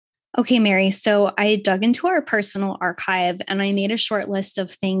Okay, Mary. So I dug into our personal archive and I made a short list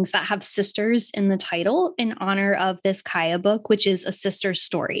of things that have sisters in the title in honor of this Kaya book, which is a sister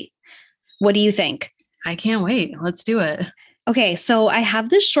story. What do you think? I can't wait. Let's do it. Okay, so I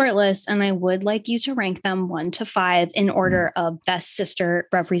have this short list and I would like you to rank them 1 to 5 in order of best sister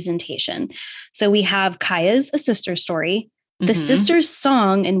representation. So we have Kaya's A Sister Story, The Sister's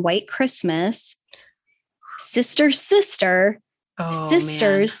Song in White Christmas, Sister Sister,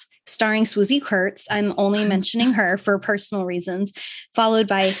 Sisters, starring Swoosie Kurtz. I'm only mentioning her for personal reasons, followed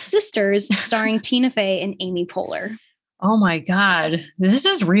by Sisters, starring Tina Fey and Amy Poehler. Oh my God, this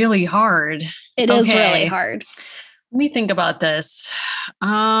is really hard. It is really hard. Let me think about this.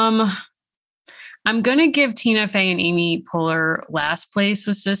 I'm going to give Tina Fey and Amy Poehler last place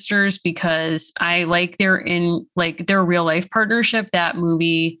with Sisters because I like their real life partnership. That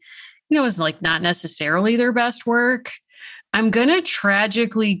movie, is like not necessarily their best work. I'm going to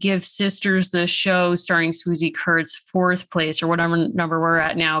tragically give Sisters, the show starring Swoosie Kurtz, 4th place or whatever number we're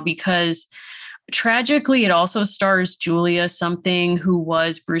at now, because tragically it also stars Julia something, who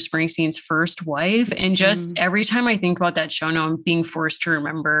was Bruce Springsteen's first wife. And just every time I think about that show now, I'm being forced to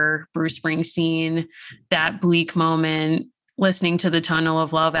remember Bruce Springsteen, that bleak moment, listening to the Tunnel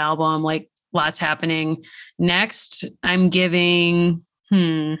of Love album, like lots happening. Next, I'm giving,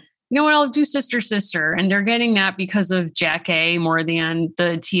 you know what, I'll do Sister Sister. And they're getting that because of Jack A more than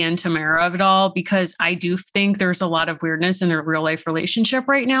the Tia and Tamara of it all, because I do think there's a lot of weirdness in their real life relationship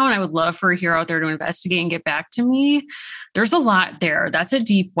right now. And I would love for a hero out there to investigate and get back to me. There's a lot there. That's a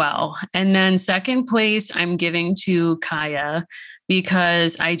deep well. And then 2nd place, I'm giving to Kaya,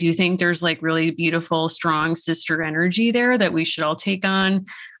 because I do think there's like really beautiful, strong sister energy there that we should all take on.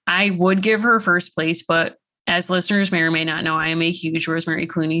 I would give her 1st place, but as listeners may or may not know, I am a huge Rosemary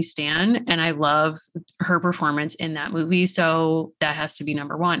Clooney stan, and I love her performance in that movie. So that has to be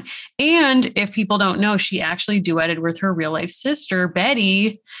number 1. And if people don't know, she actually duetted with her real life sister,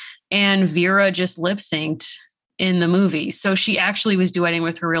 Betty, and Vera just lip synced in the movie. So she actually was duetting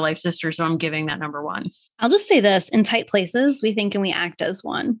with her real life sister. So I'm giving that number 1. I'll just say this: in tight places, we think and we act as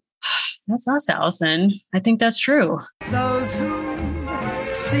one. That's us, Allison. I think that's true. Those who've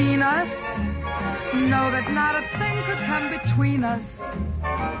seen us know that not a thing could come between us.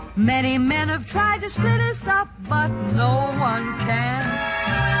 Many men have tried to split us up, but no one can.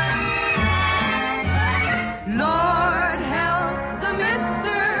 Lord help the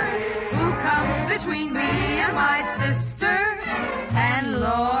mister who comes between me and my sister. And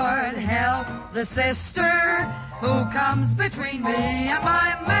Lord help the sister who comes between me and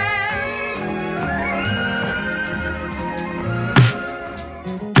my man.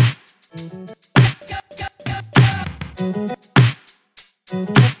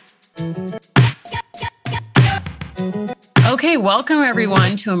 Okay, welcome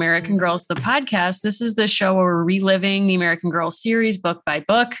everyone to American Girls, the podcast. This is the show where we're reliving the American Girls series book by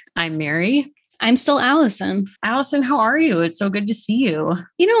book. I'm Mary. I'm still Allison. Allison, how are you? It's so good to see you.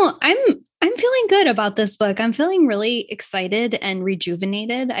 I'm feeling good about this book. I'm feeling really excited and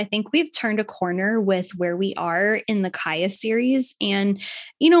rejuvenated. I think we've turned a corner with where we are in the Kaya series. And,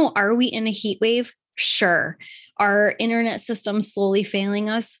 are we in a heat wave? Sure. Are internet systems slowly failing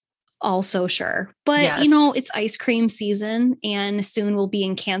us? Also sure. But, yes. It's ice cream season and soon we'll be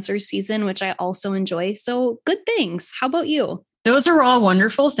in cancer season, which I also enjoy. So good things. How about you? Those are all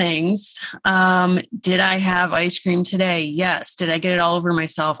wonderful things. Did I have ice cream today? Yes. Did I get it all over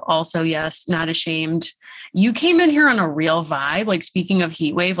myself? Also, yes. Not ashamed. You came in here on a real vibe. Like, speaking of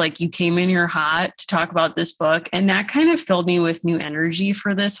heat wave, like you came in here hot to talk about this book, and that kind of filled me with new energy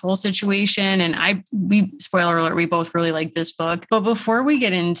for this whole situation. And spoiler alert, we both really like this book. But before we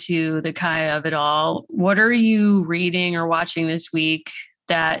get into the Kaya of it all, what are you reading or watching this week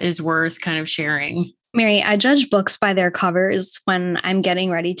that is worth kind of sharing? Mary, I judge books by their covers when I'm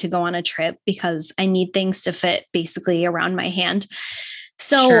getting ready to go on a trip because I need things to fit basically around my hand.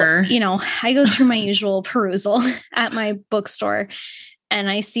 So, sure. I go through my usual perusal at my bookstore and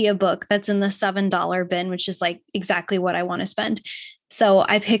I see a book that's in the $7 bin, which is like exactly what I want to spend. So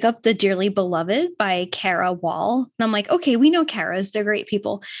I pick up The Dearly Beloved by Kara Wall. And I'm like, okay, we know Kara's, they're great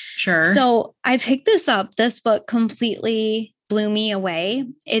people. Sure. So I picked this up. This book completely blew me away.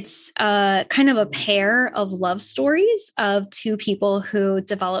 It's kind of a pair of love stories of 2 people who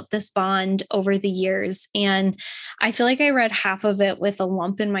developed this bond over the years. And I feel like I read half of it with a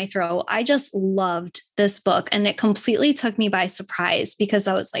lump in my throat. I just loved this book and it completely took me by surprise because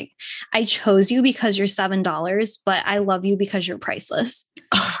I was like, I chose you because you're $7, but I love you because you're priceless.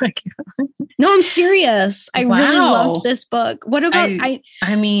 Oh my God. No, I'm serious. I really loved this book. What about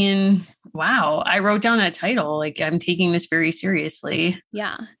I mean, Wow. I wrote down that title. Like, I'm taking this very seriously.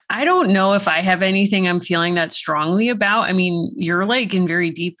 Yeah. I don't know if I have anything I'm feeling that strongly about. I mean, you're like in very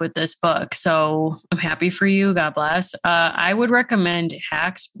deep with this book, so I'm happy for you. God bless. I would recommend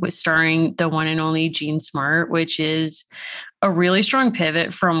Hacks with starring the one and only Jean Smart, which is a really strong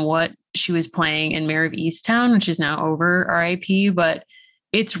pivot from what she was playing in Mayor of Easttown, which is now over, RIP, but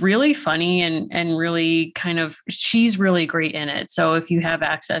it's really funny and really kind of, she's really great in it. So if you have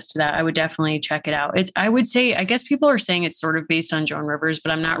access to that, I would definitely check it out. I would say, I guess people are saying it's sort of based on Joan Rivers,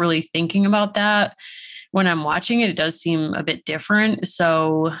 but I'm not really thinking about that when I'm watching it. It does seem a bit different.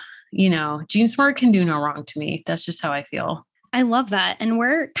 So, Jean Smart can do no wrong to me. That's just how I feel. I love that. And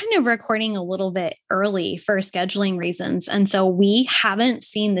we're kind of recording a little bit early for scheduling reasons. And so we haven't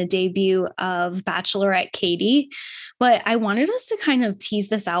seen the debut of Bachelorette Katie, but I wanted us to kind of tease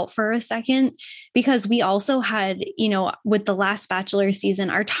this out for a second because we also had, with the last Bachelor season,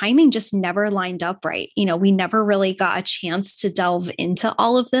 our timing just never lined up right. We never really got a chance to delve into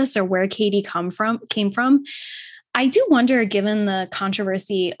all of this or where Katie came from. I do wonder, given the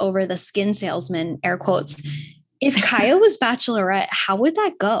controversy over the skin salesman, air quotes, if Kaya was Bachelorette, how would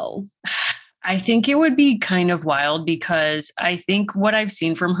that go? I think it would be kind of wild because I think what I've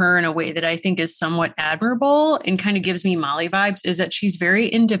seen from her in a way that I think is somewhat admirable and kind of gives me Molly vibes is that she's very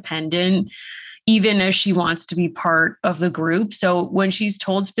independent, even as she wants to be part of the group. So when she's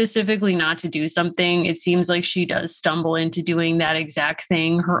told specifically not to do something, it seems like she does stumble into doing that exact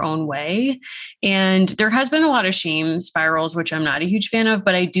thing her own way. And there has been a lot of shame spirals, which I'm not a huge fan of,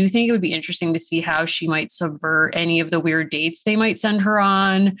 but I do think it would be interesting to see how she might subvert any of the weird dates they might send her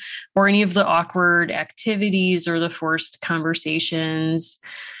on, or any of the awkward activities or the forced conversations.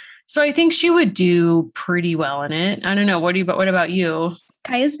 So I think she would do pretty well in it. I don't know. What about you?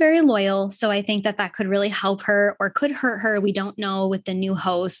 Kaya is very loyal, so I think that could really help her or could hurt her. We don't know with the new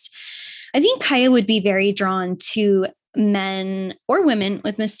host. I think Kaya would be very drawn to men or women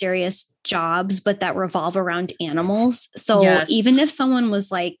with mysterious jobs, but that revolve around animals. So yes. Even if someone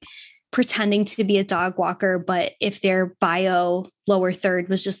was like pretending to be a dog walker, but if their bio lower third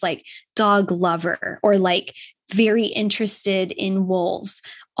was just like dog lover or like very interested in wolves.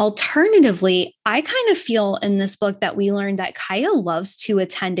 Alternatively, I kind of feel in this book that we learned that Kaya loves to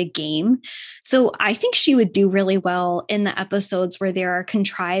attend a game. So I think she would do really well in the episodes where there are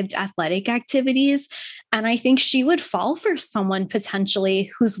contrived athletic activities. And I think she would fall for someone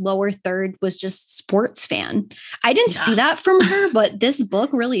potentially whose lower third was just sports fan. I didn't see that from her, but this book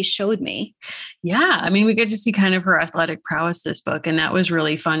really showed me. Yeah. I mean, we get to see kind of her athletic prowess this book, and that was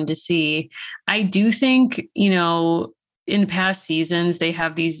really fun to see. I do think, in past seasons, they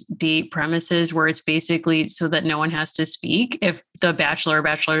have these date premises where it's basically so that no one has to speak if the bachelor or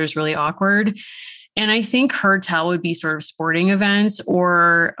bachelor is really awkward. And I think her tell would be sort of sporting events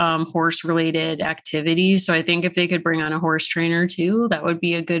or horse related activities. So I think if they could bring on a horse trainer too, that would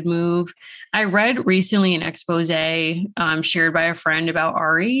be a good move. I read recently an expose shared by a friend about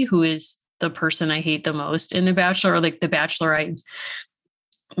Ari, who is the person I hate the most in The Bachelor, or like The Bachelorette.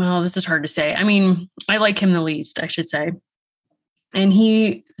 Well, this is hard to say. I mean, I like him the least, I should say. And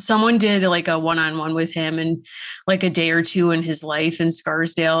someone did like a one-on-one with him and like a day or two in his life in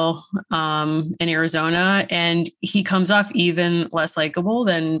Scarsdale, in Arizona. And he comes off even less likable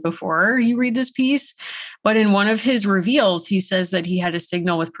than before you read this piece. But in one of his reveals, he says that he had a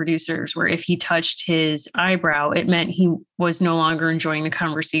signal with producers where if he touched his eyebrow, it meant he was no longer enjoying the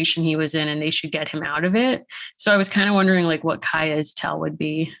conversation he was in and they should get him out of it. So I was kind of wondering like what Kaya's tell would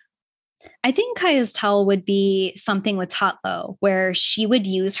be. I think Kaya's tell would be something with Tatlo, where she would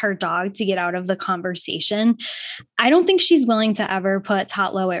use her dog to get out of the conversation. I don't think she's willing to ever put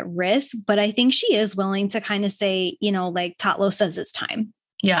Tatlo at risk, but I think she is willing to kind of say, like Tatlo says it's time.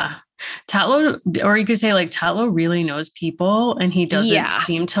 Yeah. Tatlo, or you could say like Tatlo really knows people and he doesn't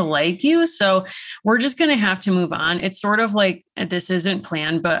seem to like you. So we're just going to have to move on. It's sort of like, this isn't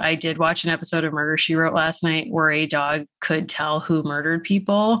planned, but I did watch an episode of Murder, She Wrote last night where a dog could tell who murdered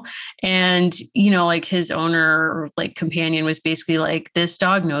people. And, like his owner or like companion was basically like, this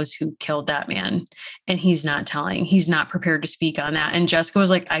dog knows who killed that man. And he's not telling, he's not prepared to speak on that. And Jessica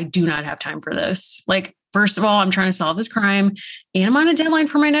was like, I do not have time for this. Like, first of all, I'm trying to solve this crime and I'm on a deadline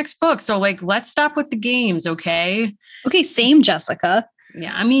for my next book. So like, let's stop with the games. Okay. Okay. Same, Jessica.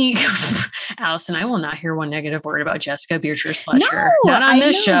 Yeah. I mean, Allison, I will not hear one negative word about Jessica Beatrice Fletcher. No, not on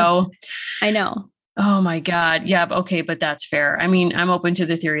this show. I know. Oh my God. Yeah. Okay. But that's fair. I mean, I'm open to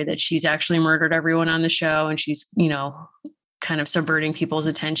the theory that she's actually murdered everyone on the show and she's, kind of subverting people's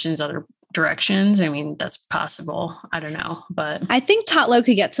attentions, other directions. I mean, that's possible. I don't know, but I think Tatlo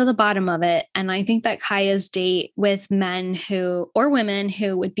could get to the bottom of it. And I think that Kaya's date with men or women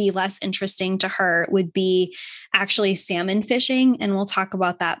who would be less interesting to her would be actually salmon fishing. And we'll talk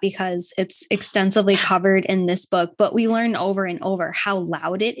about that because it's extensively covered in this book, but we learn over and over how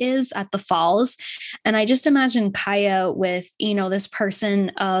loud it is at the falls. And I just imagine Kaya with, this person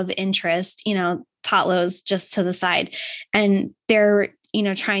of interest, Tatlo's just to the side, and they're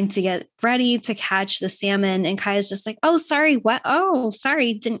trying to get ready to catch the salmon. And Kaya's just like, oh, sorry, what? Oh,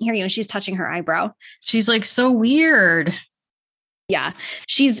 sorry, didn't hear you. And she's touching her eyebrow. She's like, so weird. Yeah.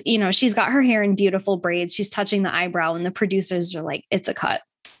 She's got her hair in beautiful braids. She's touching the eyebrow and the producers are like, it's a cut.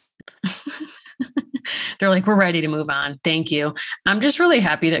 They're like, we're ready to move on. Thank you. I'm just really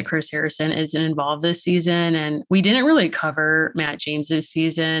happy that Chris Harrison isn't involved this season. And we didn't really cover Matt James's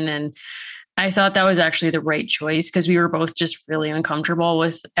season. And I thought that was actually the right choice because we were both just really uncomfortable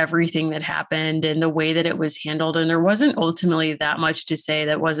with everything that happened and the way that it was handled. And there wasn't ultimately that much to say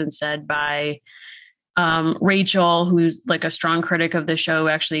that wasn't said by Rachel, who's like a strong critic of the show,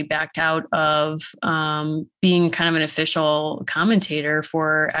 actually backed out of being kind of an official commentator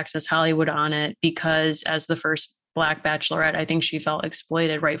for Access Hollywood on it because as the first Black bachelorette, I think she felt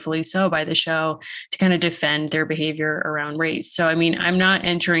exploited, rightfully so, by the show to kind of defend their behavior around race. So, I mean, I'm not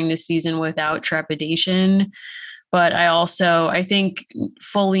entering this season without trepidation, but I think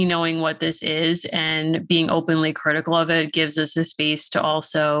fully knowing what this is and being openly critical of it gives us a space to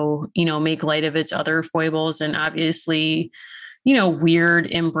also, make light of its other foibles and obviously, weird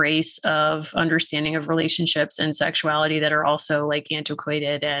embrace of understanding of relationships and sexuality that are also like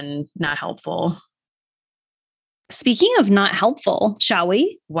antiquated and not helpful. Speaking of not helpful, shall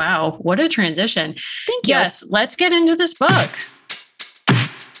we? Wow, what a transition. Thank you. Yes, let's get into this book.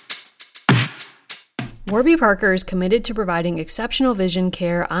 Warby Parker is committed to providing exceptional vision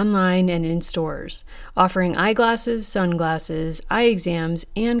care online and in stores, offering eyeglasses, sunglasses, eye exams,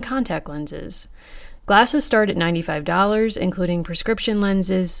 and contact lenses. Glasses start at $95, including prescription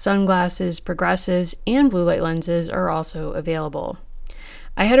lenses, sunglasses, progressives, and blue light lenses are also available.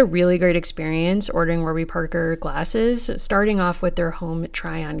 I had a really great experience ordering Warby Parker glasses, starting off with their home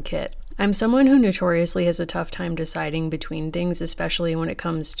try-on kit. I'm someone who notoriously has a tough time deciding between things, especially when it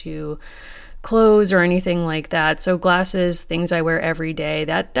comes to clothes or anything like that. So glasses, things I wear every day,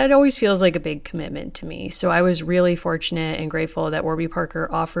 that always feels like a big commitment to me. So I was really fortunate and grateful that Warby Parker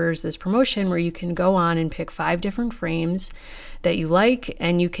offers this promotion where you can go on and pick 5 different frames that you like,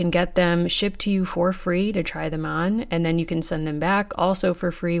 and you can get them shipped to you for free to try them on, and then you can send them back also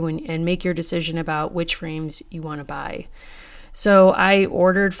for free and make your decision about which frames you want to buy. So I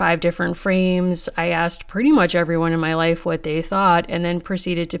ordered 5 different frames. I asked pretty much everyone in my life what they thought, and then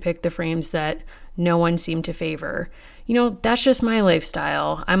proceeded to pick the frames that no one seemed to favor. That's just my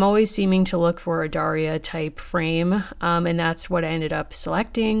lifestyle. I'm always seeming to look for a Daria type frame, and that's what I ended up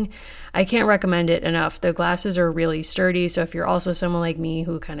selecting. I can't recommend it enough. The glasses are really sturdy, so if you're also someone like me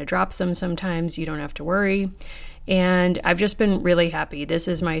who kind of drops them sometimes, you don't have to worry. And I've just been really happy. This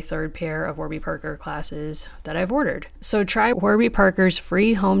is my 3rd pair of Warby Parker glasses that I've ordered. So try Warby Parker's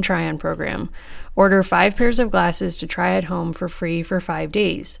free home try-on program. Order 5 pairs of glasses to try at home for free for 5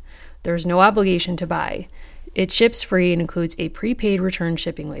 days. There's no obligation to buy. It ships free and includes a prepaid return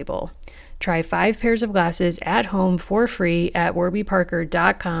shipping label. Try 5 pairs of glasses at home for free at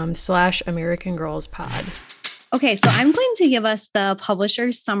warbyparker.com/AmericanGirlsPod. Okay, so I'm going to give us the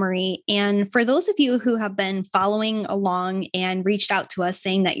publisher's summary. And for those of you who have been following along and reached out to us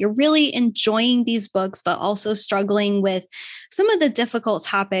saying that you're really enjoying these books, but also struggling with some of the difficult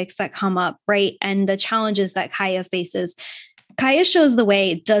topics that come up, right? And the challenges that Kaya faces. Kaya Shows the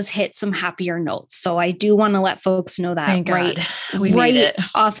Way does hit some happier notes. So I do want to let folks know that. Thank right, God. We right made it.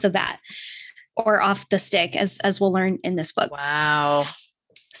 Off the bat or off the stick, as we'll learn in this book. Wow.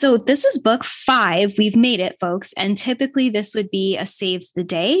 So this is book 5. We've made it, folks. And typically this would be a saves the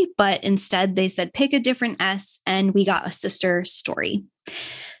day, but instead they said pick a different S, and we got a sister story.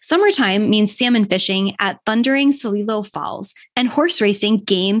 Summertime means salmon fishing at thundering Solilo Falls and horse racing,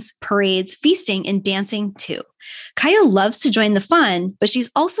 games, parades, feasting, and dancing too. Kaya loves to join the fun, but she's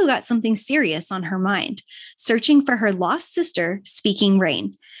also got something serious on her mind, searching for her lost sister, Speaking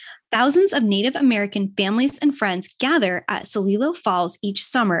Rain. Thousands of Native American families and friends gather at Solilo Falls each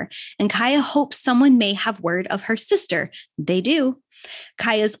summer, and Kaya hopes someone may have word of her sister. They do.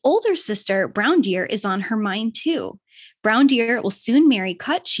 Kaya's older sister, Brown Deer, is on her mind too. Brown Deer will soon marry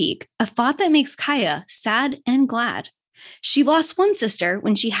Cut Cheek, a thought that makes Kaya sad and glad. She lost one sister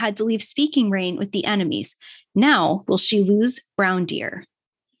when she had to leave Speaking Rain with the enemies. Now will she lose Brown Deer?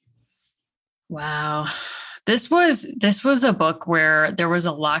 Wow. This was a book where there was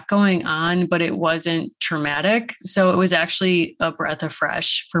a lot going on, but it wasn't traumatic. So it was actually a breath of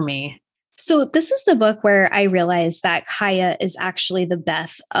fresh for me. So this is the book where I realized that Kaya is actually the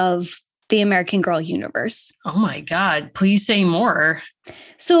Beth of the American Girl universe. Oh my God, please say more.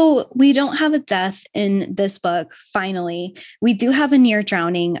 So we don't have a death in this book, finally. We do have a near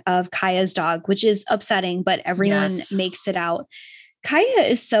drowning of Kaya's dog, which is upsetting, but everyone makes it out. Kaya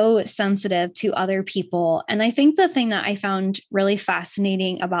is so sensitive to other people. And I think the thing that I found really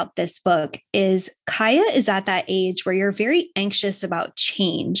fascinating about this book is Kaya is at that age where you're very anxious about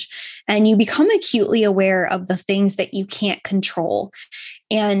change and you become acutely aware of the things that you can't control.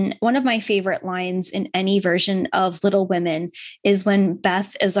 And one of my favorite lines in any version of Little Women is when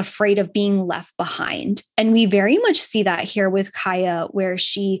Beth is afraid of being left behind. And we very much see that here with Kaya, where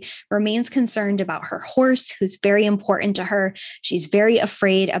she remains concerned about her horse, who's very important to her. She's very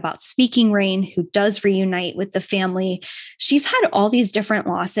afraid about Speaking Rain, who does reunite with the family. She's had all these different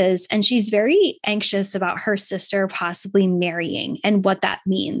losses, and she's very anxious about her sister possibly marrying and what that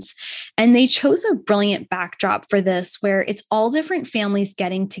means. And they chose a brilliant backdrop for this, where it's all different families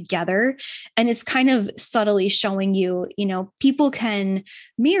getting together. And it's kind of subtly showing you, people can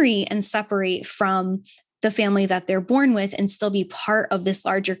marry and separate from the family that they're born with and still be part of this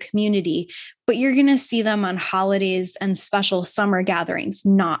larger community. But you're going to see them on holidays and special summer gatherings,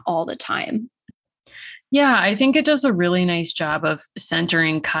 not all the time. Yeah, I think it does a really nice job of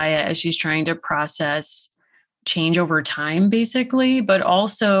centering Kaya as she's trying to process change over time, basically, but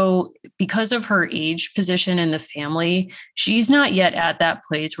also because of her age position in the family, she's not yet at that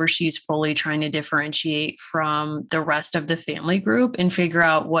place where she's fully trying to differentiate from the rest of the family group and figure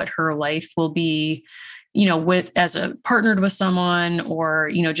out what her life will be, with as a partnered with someone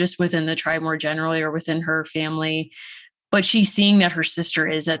or, just within the tribe more generally or within her family. But she's seeing that her sister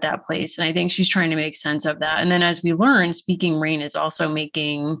is at that place. And I think she's trying to make sense of that. And then as we learn, Speaking Rain is also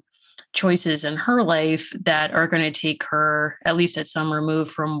making choices in her life that are going to take her at least at some remove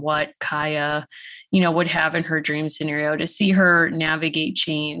from what Kaya, would have in her dream scenario. To see her navigate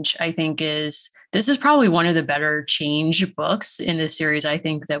change, I think this is probably one of the better change books in the series, I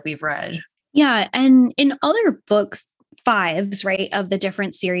think, that we've read. Yeah. And in other books, fives, right, of the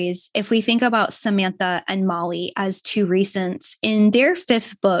different series, if we think about Samantha and Molly as two recents, in their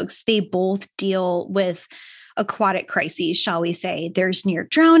fifth books, they both deal with aquatic crises, shall we say. There's near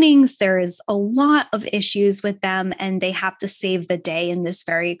drownings. There is a lot of issues with them, and they have to save the day in this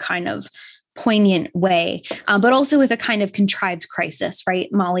very kind of poignant way, but also with a kind of contrived crisis, right?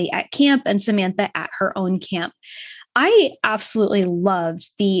 Molly at camp and Samantha at her own camp. I absolutely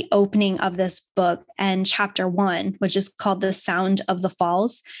loved the opening of this book and chapter 1, which is called The Sound of the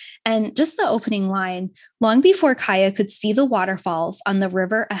Falls. And just the opening line, long before Kaya could see the waterfalls on the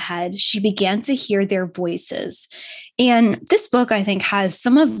river ahead, she began to hear their voices. And this book, I think, has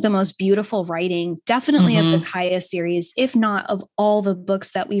some of the most beautiful writing, definitely of the Kaya series, if not of all the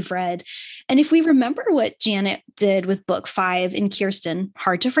books that we've read. And if we remember what Janet did with book 5 in Kirsten,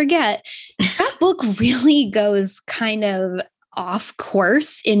 hard to forget, that book really goes kind of off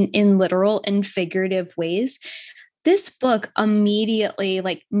course in literal and figurative ways. This book immediately,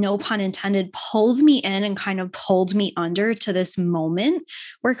 like no pun intended, pulls me in and kind of pulled me under to this moment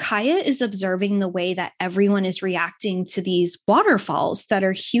where Kaya is observing the way that everyone is reacting to these waterfalls that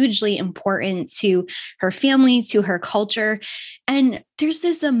are hugely important to her family, to her culture. And there's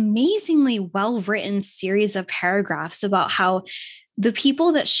this amazingly well-written series of paragraphs about how the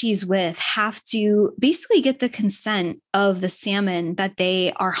people that she's with have to basically get the consent of the salmon that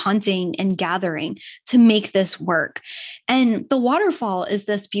they are hunting and gathering to make this work. And the waterfall is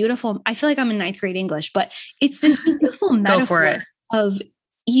this beautiful, I feel like I'm in ninth grade English, but it's this beautiful metaphor of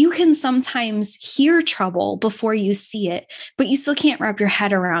you can sometimes hear trouble before you see it, but you still can't wrap your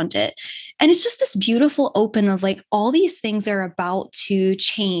head around it. And it's just this beautiful open of like all these things are about to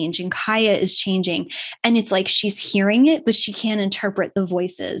change and Kaya is changing. And it's like she's hearing it, but she can't interpret the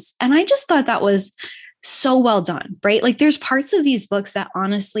voices. And I just thought that was so well done, right? Like there's parts of these books that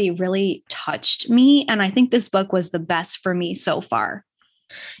honestly really touched me. And I think this book was the best for me so far.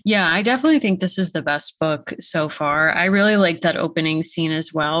 Yeah, I definitely think this is the best book so far. I really like that opening scene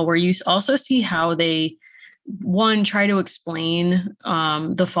as well, where you also see how they, one, try to explain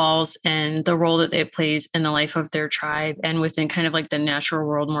the falls and the role that they plays in the life of their tribe and within kind of like the natural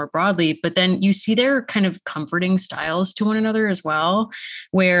world more broadly. But then you see their kind of comforting styles to one another as well,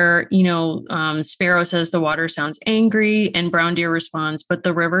 where, Sparrow says the water sounds angry and Brown Deer responds, but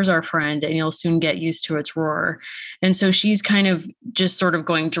the river's our friend and you'll soon get used to its roar. And so she's kind of just sort of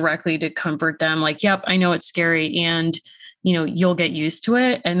going directly to comfort them like, yep, I know it's scary. And you'll get used to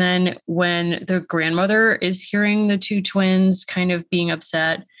it. And then when the grandmother is hearing the two twins kind of being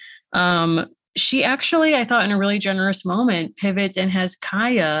upset, she actually, I thought in a really generous moment, pivots and has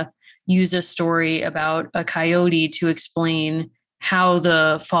Kaya use a story about a coyote to explain how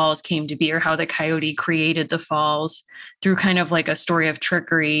the falls came to be, or how the coyote created the falls through kind of like a story of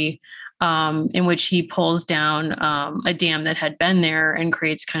trickery, in which he pulls down a dam that had been there and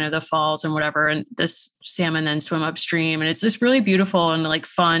creates kind of the falls and whatever. And this salmon then swim upstream. And it's this really beautiful and like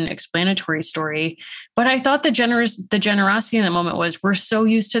fun explanatory story. But I thought the generosity in that moment was, we're so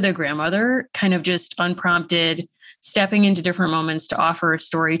used to the grandmother kind of just unprompted stepping into different moments to offer a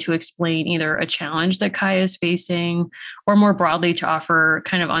story to explain either a challenge that Kaya is facing, or more broadly to offer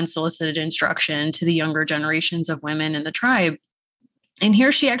kind of unsolicited instruction to the younger generations of women in the tribe. And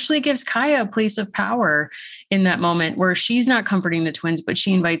here she actually gives Kaya a place of power in that moment, where she's not comforting the twins, but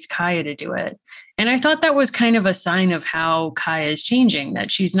she invites Kaya to do it. And I thought that was kind of a sign of how Kaya is changing,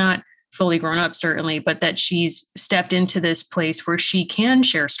 that she's not fully grown up, certainly, but that she's stepped into this place where she can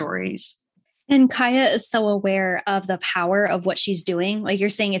share stories. And Kaya is so aware of the power of what she's doing. Like you're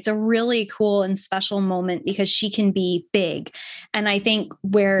saying, it's a really cool and special moment because she can be big. And I think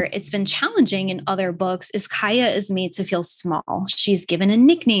where it's been challenging in other books is Kaya is made to feel small. She's given a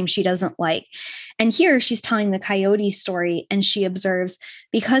nickname she doesn't like. And here she's telling the coyote story, and she observes,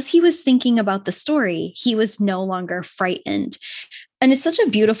 because he was thinking about the story, he was no longer frightened. And it's such a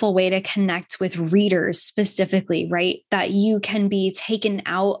beautiful way to connect with readers specifically, right? That you can be taken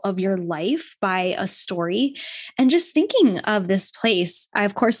out of your life by a story. And just thinking of this place, I,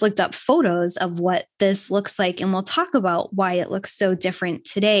 of course, looked up photos of what this looks like, and we'll talk about why it looks so different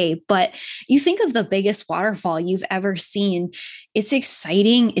today. But you think of the biggest waterfall you've ever seen. It's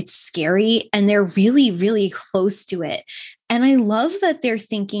exciting, it's scary, and they're really, really close to it. And I love that they're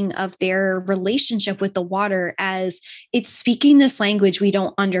thinking of their relationship with the water as it's speaking this language we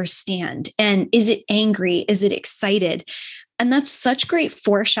don't understand. And is it angry? Is it excited? And that's such great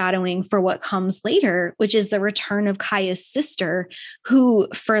foreshadowing for what comes later, which is the return of Kaya's sister, who,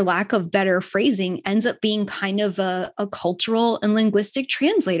 for lack of better phrasing, ends up being kind of a cultural and linguistic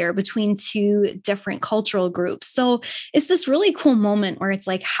translator between two different cultural groups. So it's this really cool moment where it's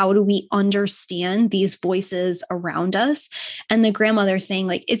like, how do we understand these voices around us? And the grandmother saying,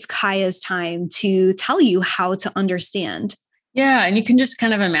 like, it's Kaya's time to tell you how to understand. Yeah. And you can just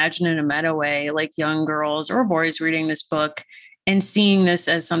kind of imagine in a meta way, like young girls or boys reading this book and seeing this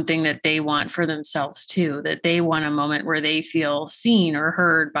as something that they want for themselves too, that they want a moment where they feel seen or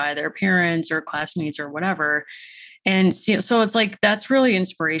heard by their parents or classmates or whatever. And so it's like, that's really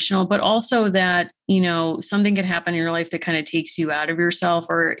inspirational, but also that, something can happen in your life that kind of takes you out of yourself,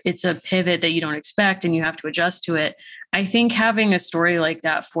 or it's a pivot that you don't expect and you have to adjust to it. I think having a story like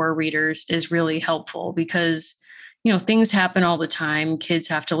that for readers is really helpful because things happen all the time. Kids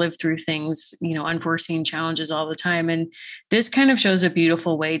have to live through things, unforeseen challenges all the time. And this kind of shows a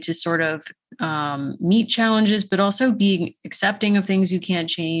beautiful way to sort of meet challenges, but also being accepting of things you can't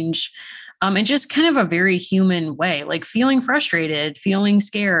change. And just kind of a very human way, like feeling frustrated, feeling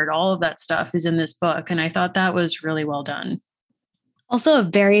scared, all of that stuff is in this book. And I thought that was really well done. Also a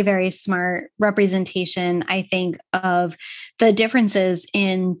very, very smart representation, I think, of the differences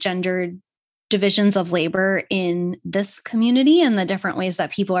in gendered divisions of labor in this community and the different ways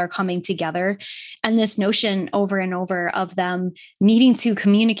that people are coming together. And this notion over and over of them needing to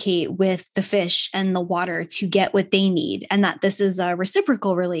communicate with the fish and the water to get what they need. And that this is a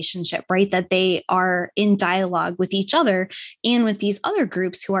reciprocal relationship, right? That they are in dialogue with each other and with these other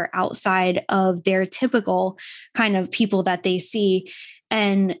groups who are outside of their typical kind of people that they see.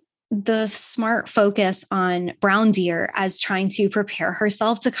 And the smart focus on Brown Deer as trying to prepare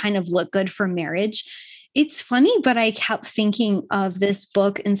herself to kind of look good for marriage. It's funny, but I kept thinking of this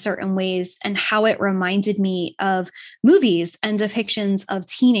book in certain ways and how it reminded me of movies and depictions of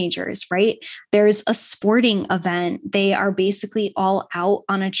teenagers, right? There's a sporting event. They are basically all out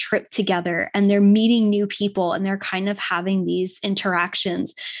on a trip together and they're meeting new people and they're kind of having these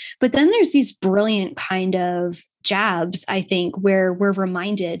interactions. But then there's these brilliant kind of jabs, I think, where we're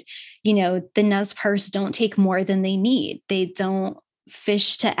reminded, the Nez Perce don't take more than they need. They don't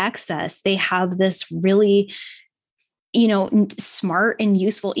fish to excess. They have this really, smart and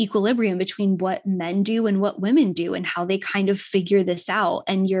useful equilibrium between what men do and what women do and how they kind of figure this out.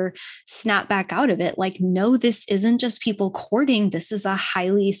 And you're snap back out of it. Like, no, this isn't just people courting. This is a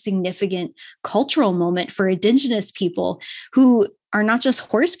highly significant cultural moment for Indigenous people who are not just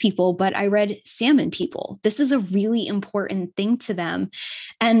horse people, but I read salmon people. This is a really important thing to them.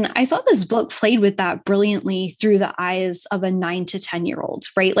 And I thought this book played with that brilliantly through the eyes of a 9 to 10-year-old,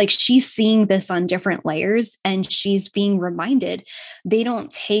 right? Like she's seeing this on different layers and she's being reminded they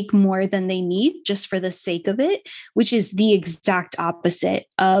don't take more than they need just for the sake of it, which is the exact opposite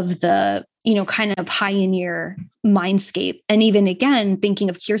of the kind of pioneer mindscape. And even again, thinking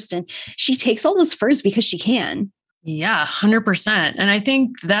of Kirsten, she takes all those furs because she can. Yeah, 100%. And I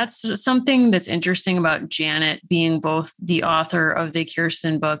think that's something that's interesting about Janet being both the author of the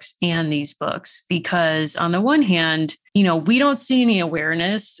Kirsten books and these books, because on the one hand, we don't see any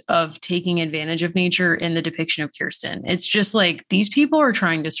awareness of taking advantage of nature in the depiction of Kirsten. It's just like these people are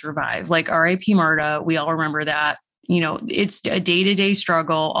trying to survive, like R.I.P. Marta. We all remember that. It's a day-to-day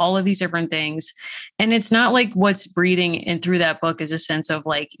struggle, all of these different things. And it's not like what's breathing in through that book is a sense of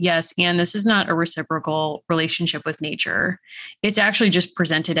like, yes, and this is not a reciprocal relationship with nature. It's actually just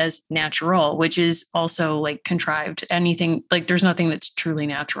presented as natural, which is also like contrived. Anything like there's nothing that's truly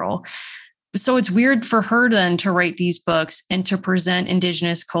natural. So it's weird for her then to write these books and to present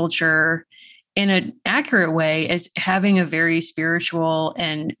Indigenous culture in an accurate way as having a very spiritual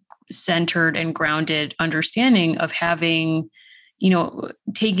and centered and grounded understanding of having,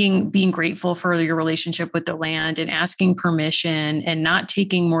 being grateful for your relationship with the land and asking permission and not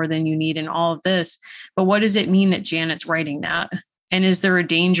taking more than you need in all of this. But what does it mean that Janet's writing that? And is there a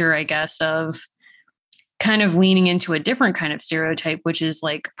danger, I guess, of kind of leaning into a different kind of stereotype, which is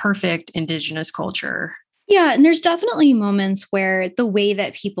like perfect Indigenous culture? Yeah, and there's definitely moments where the way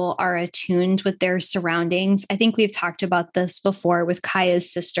that people are attuned with their surroundings, I think we've talked about this before with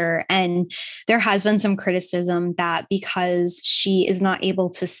Kaya's sister, and there has been some criticism that because she is not able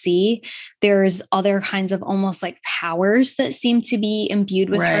to see, there's other kinds of almost like powers that seem to be imbued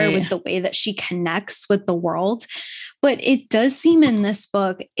with her with the way that she connects with the world. But it does seem in this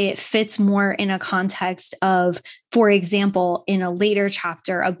book, it fits more in a context of, for example, in a later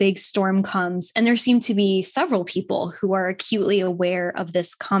chapter, a big storm comes and there seem to be several people who are acutely aware of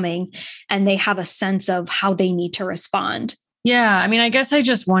this coming and they have a sense of how they need to respond. Yeah. I mean, I guess I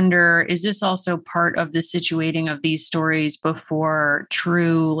just wonder, is this also part of the situating of these stories before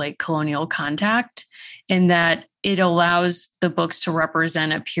true like colonial contact, in that it allows the books to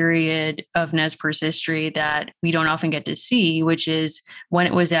represent a period of Nez Perce history that we don't often get to see, which is when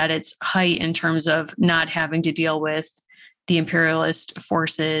it was at its height in terms of not having to deal with the imperialist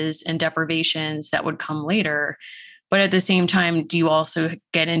forces and deprivations that would come later. But at the same time, do you also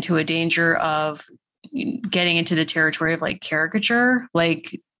get into a danger of getting into the territory of like caricature?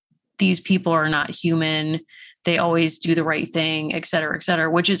 Like these people are not human. They always do the right thing, et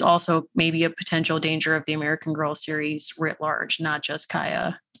cetera, which is also maybe a potential danger of the American Girl series writ large, not just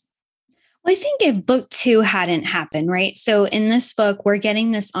Kaya. Well, I think if book 2 hadn't happened, right? So in this book, we're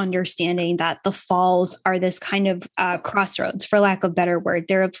getting this understanding that the falls are this kind of crossroads, for lack of a better word.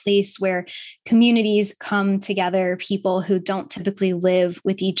 They're a place where communities come together, people who don't typically live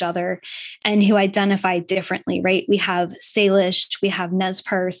with each other and who identify differently, right? We have Salish, we have Nez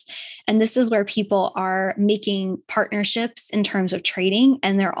Perce, and this is where people are making partnerships in terms of trading,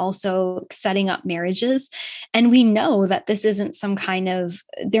 and they're also setting up marriages. And we know that this isn't some kind of,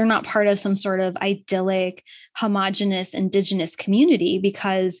 they're not part of some sort of idyllic, homogenous Indigenous community,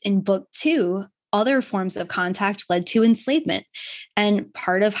 because in book 2, other forms of contact led to enslavement. And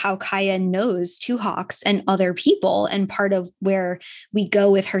part of how Kaya knows Two Hawks and other people, and part of where we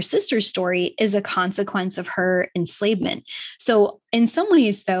go with her sister's story, is a consequence of her enslavement. So in some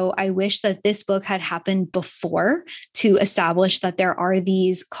ways, though, I wish that this book had happened before, to establish that there are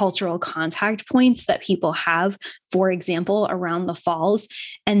these cultural contact points that people have, for example, around the falls.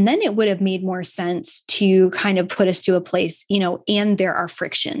 And then it would have made more sense to kind of put us to a place, and there are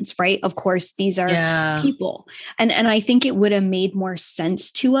frictions, right? Of course, these are people. And I think it would have made more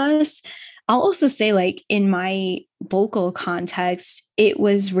sense to us. I'll also say, like, in my local context, it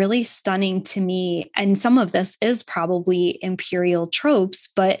was really stunning to me. And some of this is probably imperial tropes,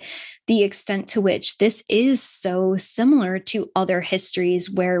 but the extent to which this is so similar to other histories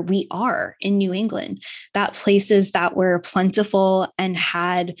where we are in New England, that places that were plentiful and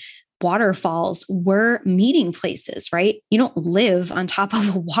had waterfalls were meeting places, right? You don't live on top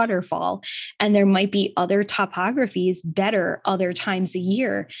of a waterfall, and there might be other topographies better other times a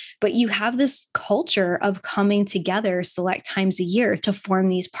year, but you have this culture of coming together select times a year to form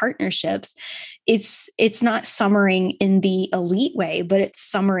these partnerships. It's not summering in the elite way, but it's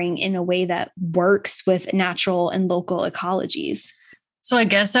summering in a way that works with natural and local ecologies. So I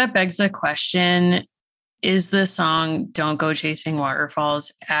guess that begs the question, is the song Don't Go Chasing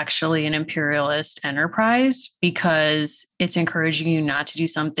Waterfalls actually an imperialist enterprise because it's encouraging you not to do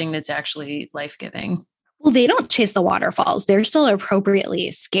something that's actually life-giving? Well, they don't chase the waterfalls. They're still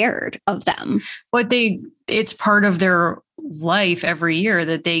appropriately scared of them. But it's part of their life every year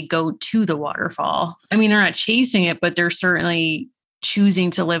that they go to the waterfall. I mean, they're not chasing it, but they're certainly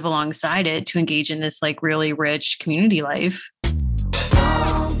choosing to live alongside it to engage in this like really rich community life.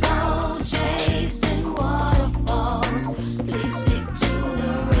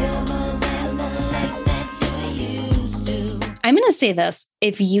 I'm going to say this.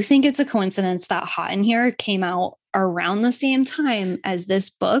 If you think it's a coincidence that Hot in Here came out around the same time as this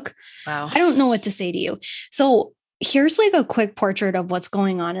book, wow, I don't know what to say to you. So here's like a quick portrait of what's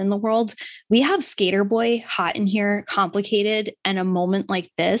going on in the world. We have Skater Boy, Hot in Here, Complicated, and a moment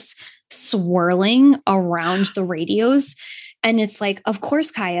like this swirling around the radios. And it's like, of course,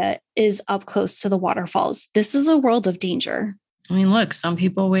 Kaya is up close to the waterfalls. This is a world of danger. I mean, look, some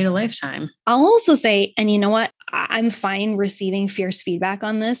people wait a lifetime. I'll also say, and you know what? I'm fine receiving fierce feedback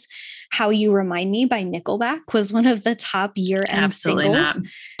on this. How You Remind Me by Nickelback was one of the top year-end singles. Not.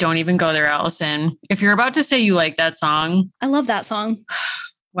 Don't even go there, Allison. If you're about to say you like that song. I love that song.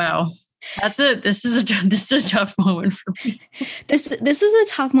 Wow. That's it. This is a tough moment for me. This is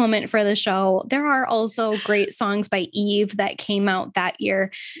a tough moment for the show. There are also great songs by Eve that came out that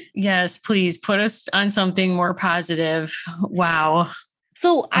year. Yes, please put us on something more positive. Wow.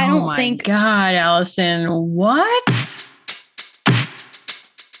 So I don't think. God, Allison, what?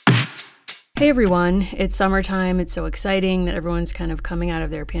 Hey everyone, it's summertime. It's so exciting that everyone's kind of coming out of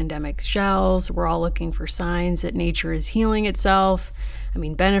their pandemic shells. We're all looking for signs that nature is healing itself. I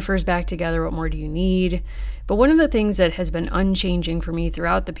mean, Bennifer's back together. What more do you need? But one of the things that has been unchanging for me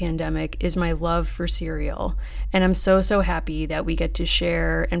throughout the pandemic is my love for cereal. And I'm so happy that we get to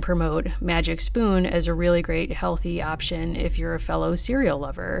share and promote Magic Spoon as a really great healthy option if you're a fellow cereal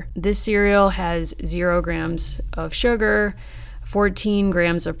lover. This cereal has 0 grams of sugar, 14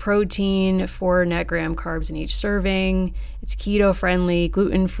 grams of protein, 4 net gram carbs in each serving. It's keto-friendly,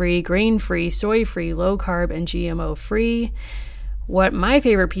 gluten-free, grain-free, soy-free, low-carb, and GMO-free. What my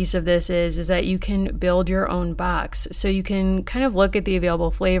favorite piece of this is that you can build your own box. So you can kind of look at the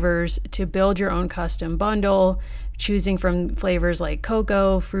available flavors to build your own custom bundle, choosing from flavors like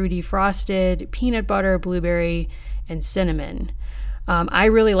cocoa, fruity frosted, peanut butter, blueberry, and cinnamon. I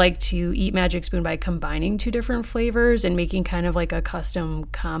really like to eat Magic Spoon by combining 2 different flavors and making kind of like a custom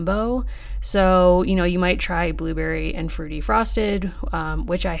combo. So, you might try blueberry and fruity frosted,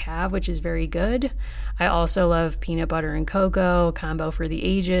 which I have, which is very good. I also love peanut butter and cocoa, combo for the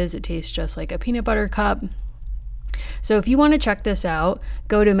ages. It tastes just like a peanut butter cup. So if you want to check this out,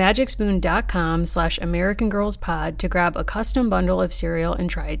 go to magicspoon.com/AmericanGirlsPod to grab a custom bundle of cereal and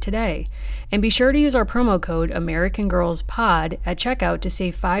try it today. And be sure to use our promo code AmericanGirlsPod at checkout to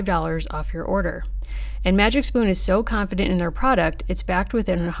save $5 off your order. And Magic Spoon is so confident in their product, it's backed with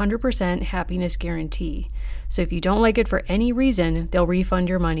an 100% happiness guarantee. So if you don't like it for any reason, they'll refund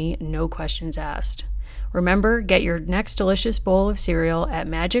your money, no questions asked. Remember, get your next delicious bowl of cereal at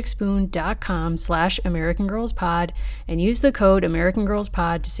magicspoon.com/AmericanGirlsPod and use the code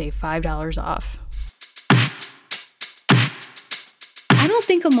AmericanGirlsPod to save $5 off. I don't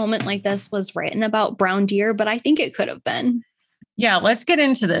think a moment like this was written about brown deer, but I think it could have been. Yeah, let's get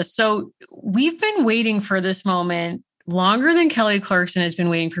into this. So we've been waiting for this moment longer than Kelly Clarkson has been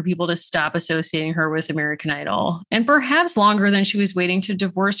waiting for people to stop associating her with American Idol, and perhaps longer than she was waiting to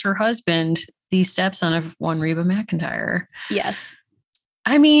divorce her husband, the stepson of one Reba McEntire. Yes.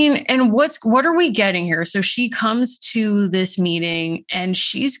 I mean, and what are we getting here? So she comes to this meeting and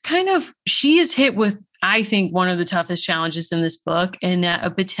she is hit with, I think, one of the toughest challenges in this book, and that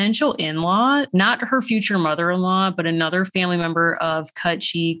a potential in-law, not her future mother-in-law, but another family member of Cut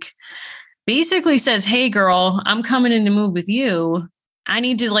Cheek, basically says, hey girl, I'm coming in to move with you. I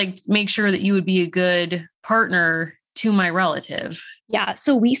need to make sure that you would be a good partner to my relative. Yeah.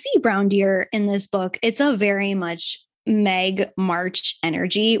 So we see brown deer in this book. It's a very much Meg March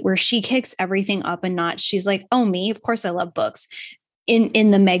energy where she kicks everything up a notch. She's like, oh, me, of course I love books.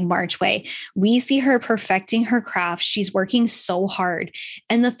 In the Meg March way. We see her perfecting her craft. She's working so hard.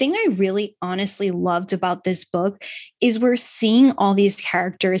 And the thing I really honestly loved about this book is we're seeing all these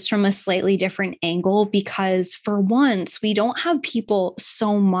characters from a slightly different angle, because for once, we don't have people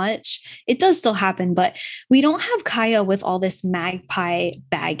so much. It does still happen, but we don't have Kaya with all this magpie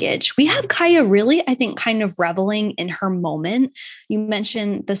baggage. We have Kaya really, I think, kind of reveling in her moment. You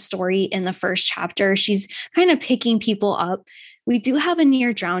mentioned the story in the first chapter. She's kind of picking people up We do have a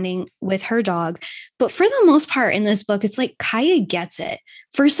near drowning with her dog, but for the most part in this book, it's like Kaya gets it.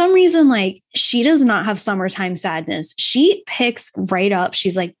 For some reason, like she does not have summertime sadness. She picks right up.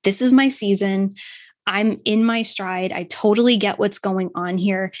 She's like, this is my season. I'm in my stride. I totally get what's going on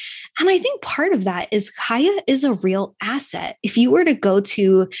here. And I think part of that is Kaya is a real asset. If you were to go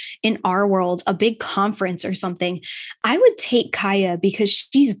to, in our world, a big conference or something, I would take Kaya because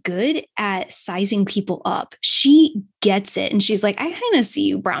she's good at sizing people up. She gets it. And she's like, I kind of see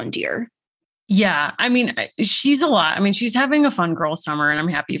you, brown deer. Yeah. I mean, she's a lot. I mean, she's having a fun girl summer and I'm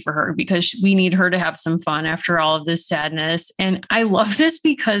happy for her because we need her to have some fun after all of this sadness. And I love this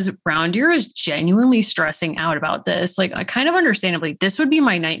because Brown Deer is genuinely stressing out about this. Like, kind of understandably, this would be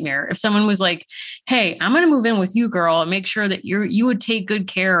my nightmare. If someone was like, hey, I'm going to move in with you, girl, and make sure that you would take good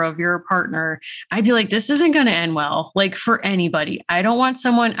care of your partner. I'd be like, this isn't going to end well, like for anybody. I don't want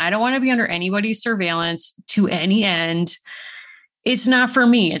to be under anybody's surveillance to any end. It's not for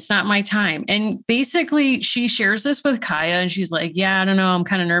me. It's not my time. And basically she shares this with Kaya and she's like, yeah, I don't know. I'm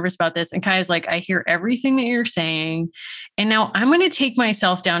kind of nervous about this. And Kaya's like, I hear everything that you're saying. And now I'm going to take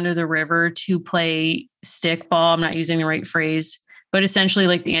myself down to the river to play stickball. I'm not using the right phrase, but essentially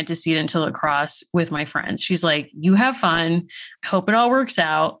like the antecedent to lacrosse with my friends. She's like, you have fun. I hope it all works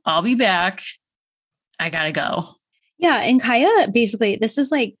out. I'll be back. I got to go. Yeah. And Kaya, basically,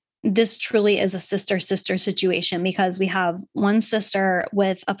 this truly is a sister-sister situation because we have one sister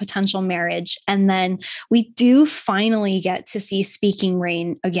with a potential marriage. And then we do finally get to see Speaking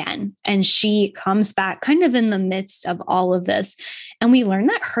Rain again. And she comes back kind of in the midst of all of this. And we learn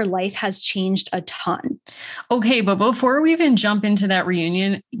that her life has changed a ton. Okay, but before we even jump into that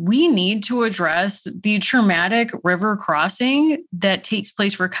reunion, we need to address the traumatic river crossing that takes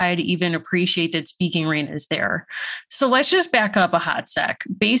place for Kaya to even appreciate that Speaking Rain is there. So let's just back up a hot sec.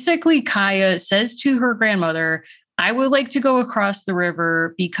 Basically, Kaya says to her grandmother, I would like to go across the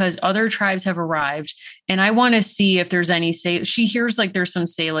river because other tribes have arrived and I want to see if there's any she hears like there's some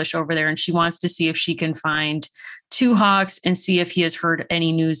Salish over there and she wants to see if she can find Two Hawks and see if he has heard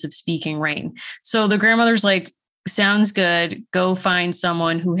any news of Speaking Rain. So the grandmother's like, sounds good. Go find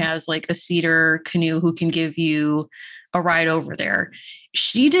someone who has like a cedar canoe who can give you a ride over there.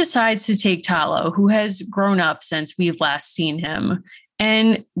 She decides to take Talo, who has grown up since we've last seen him.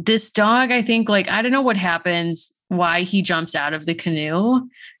 And this dog, I think, like, I don't know what happens, why he jumps out of the canoe.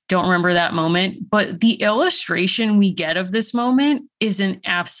 Don't remember that moment. But the illustration we get of this moment is an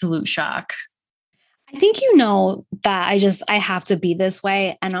absolute shock. I think you know that I have to be this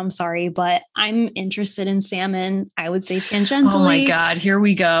way. And I'm sorry, but I'm interested in salmon. I would say tangentially. Oh my God, here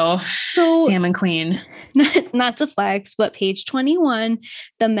we go. So Salmon Queen. Not to flex, but page 21,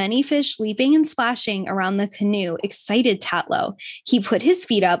 the many fish leaping and splashing around the canoe excited Tatlo. He put his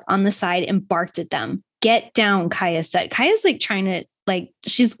feet up on the side and barked at them. Get down, Kaya said. Kaya's like trying to, like,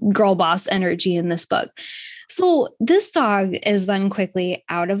 she's girl boss energy in this book. So this dog is then quickly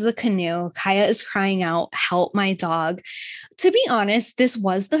out of the canoe. Kaya is crying out, help my dog. To be honest, this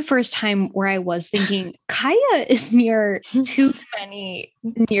was the first time where I was thinking, Kaya is near too many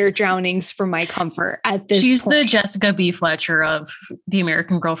near drownings for my comfort at this She's point. the Jessica B. Fletcher of the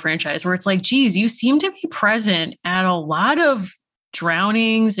American Girl franchise, where it's like, geez, you seem to be present at a lot of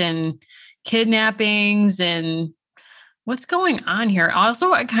drownings and kidnappings and what's going on here?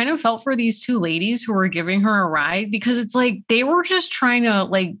 Also, I kind of felt for these two ladies who were giving her a ride because it's like they were just trying to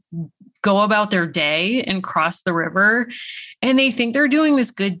like go about their day and cross the river and they think they're doing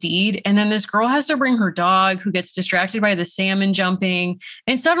this good deed. And then this girl has to bring her dog who gets distracted by the salmon jumping.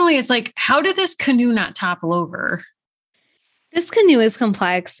 And suddenly it's like, how did this canoe not topple over? This canoe is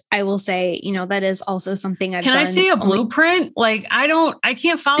complex. I will say, that is also something I've done. Can I see a blueprint? Like, I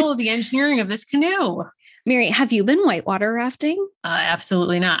can't follow the engineering of this canoe. Mary, have you been whitewater rafting?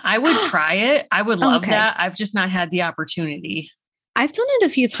 Absolutely not. I would try it. I would love that. I've just not had the opportunity. I've done it a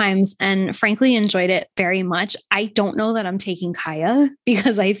few times and frankly enjoyed it very much. I don't know that I'm taking Kaya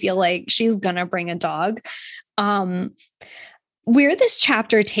because I feel like she's going to bring a dog. Where this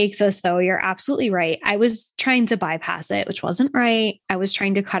chapter takes us, though, you're absolutely right. I was trying to bypass it, which wasn't right. I was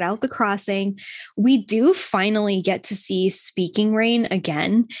trying to cut out the crossing. We do finally get to see Speaking Rain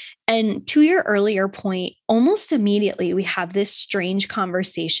again. And to your earlier point, almost immediately, we have this strange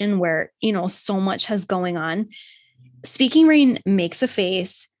conversation where, so much has going on. Speaking Rain makes a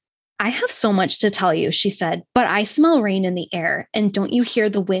face. I have so much to tell you, she said, but I smell rain in the air. And don't you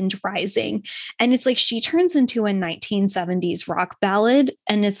hear the wind rising? And it's like she turns into a 1970s rock ballad.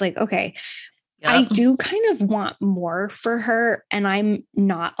 And it's like, okay, I do kind of want more for her, and I'm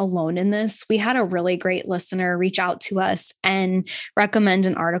not alone in this. We had a really great listener reach out to us and recommend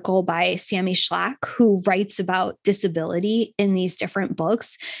an article by Sammy Schlack, who writes about disability in these different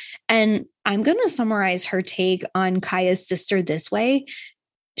books. And I'm going to summarize her take on Kaya's sister this way.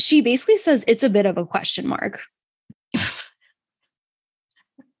 She basically says it's a bit of a question mark.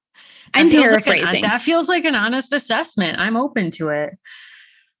 I'm paraphrasing. That feels like an honest assessment. I'm open to it.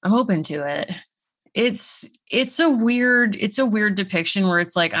 It's a weird depiction where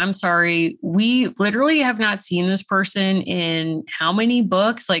it's like, I'm sorry, we literally have not seen this person in how many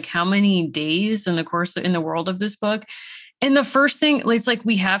books, like how many days in the world of this book. And the first thing, it's like,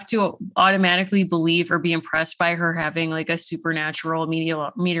 we have to automatically believe or be impressed by her having like a supernatural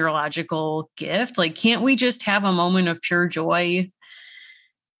meteorological gift. Like, can't we just have a moment of pure joy?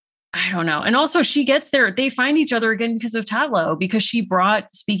 I don't know. And also she gets there. They find each other again because of Tatlo, because she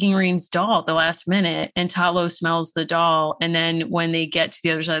brought Speaking Rain's doll at the last minute, and Tatlo smells the doll. And then when they get to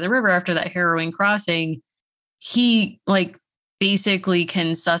the other side of the river after that harrowing crossing, he like basically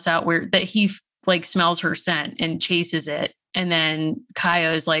can suss out that he like smells her scent and chases it. And then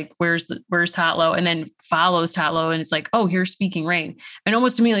Kaya is like, where's Tatlo? And then follows Tatlo. And it's like, oh, here's Speaking Rain. And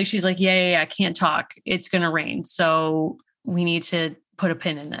almost immediately she's like, yeah, I can't talk. It's going to rain. So we need to put a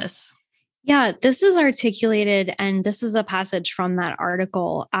pin in this. Yeah, this is articulated, and this is a passage from that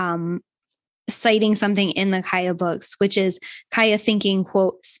article, citing something in the Kaya books, which is Kaya thinking,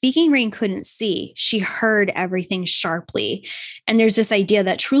 quote, Speaking Rain couldn't see. She heard everything sharply. And there's this idea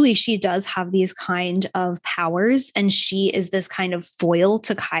that truly she does have these kind of powers, and she is this kind of foil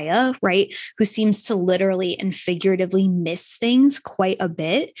to Kaya, right? Who seems to literally and figuratively miss things quite a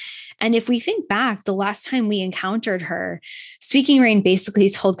bit. And if we think back, the last time we encountered her, Speaking Rain basically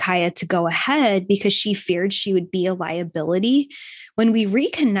told Kaya to go ahead because she feared she would be a liability. When we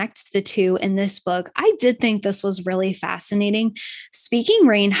reconnect the two in this book, I did think this was really fascinating. Speaking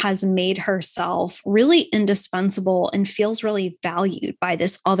Rain has made herself really indispensable and feels really valued by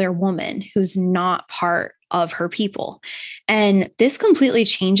this other woman who's not part of her people. And this completely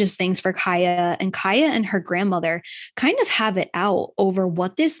changes things for Kaya, and Kaya and her grandmother kind of have it out over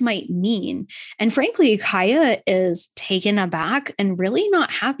what this might mean. And frankly, Kaya is taken aback and really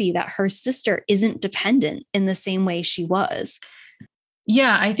not happy that her sister isn't dependent in the same way she was.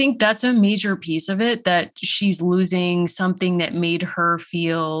 Yeah, I think that's a major piece of it, that she's losing something that made her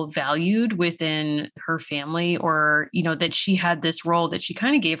feel valued within her family, or, that she had this role that she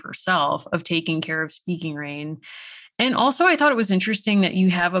kind of gave herself of taking care of Speaking Rain. And also, I thought it was interesting that you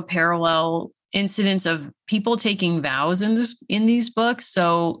have a parallel incidence of people taking vows in these books.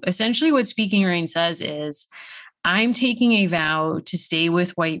 So essentially what Speaking Rain says is, I'm taking a vow to stay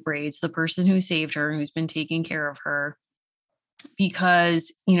with White Braids, the person who saved her, who's been taking care of her,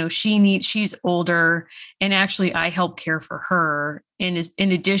 because, she's older, and actually I help care for her in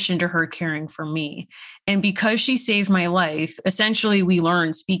addition to her caring for me. And because she saved my life, essentially we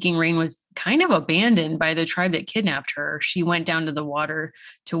learned Speaking Rain was kind of abandoned by the tribe that kidnapped her. She went down to the water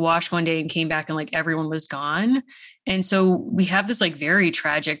to wash one day and came back, and like everyone was gone. And so we have this like very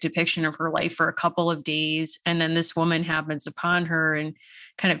tragic depiction of her life for a couple of days. And then this woman happens upon her and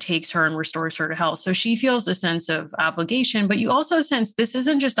kind of takes her and restores her to health. So she feels a sense of obligation, but you also sense this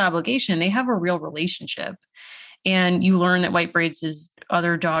isn't just obligation. They have a real relationship. And you learn that White Braids'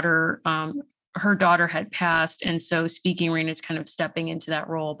 other daughter, her daughter had passed. And so Speaking Rain is kind of stepping into that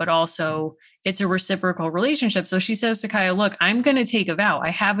role, but also it's a reciprocal relationship. So she says to Kaya, look, I'm going to take a vow. I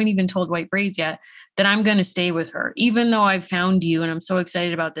haven't even told White Braids yet that I'm going to stay with her. Even though I've found you and I'm so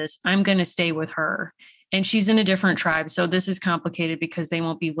excited about this, I'm going to stay with her. And she's in a different tribe. So this is complicated because they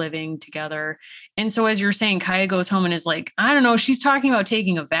won't be living together. And so as you're saying, Kaya goes home and is like, I don't know, she's talking about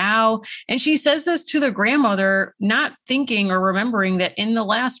taking a vow. And she says this to the grandmother, not thinking or remembering that in the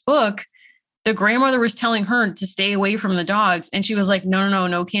last book, the grandmother was telling her to stay away from the dogs. And she was like,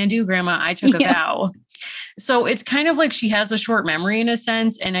 no can do, Grandma. I took a vow. So it's kind of like she has a short memory in a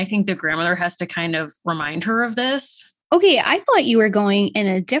sense. And I think the grandmother has to kind of remind her of this. Okay, I thought you were going in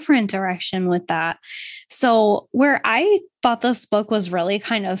a different direction with that. So where I thought this book was really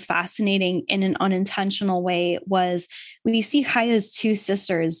kind of fascinating in an unintentional way was we see Kaya's two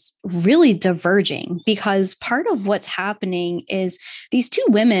sisters really diverging, because part of what's happening is these two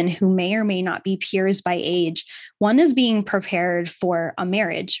women who may or may not be peers by age, one is being prepared for a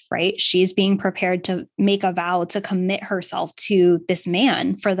marriage, right? She's being prepared to make a vow to commit herself to this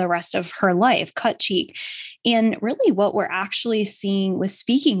man for the rest of her life, cut cheek. And really what we're actually seeing with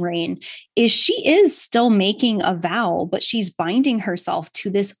Speaking Rain is she is still making a vow, but she's binding herself to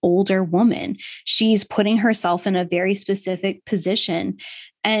this older woman. She's putting herself in a very specific position.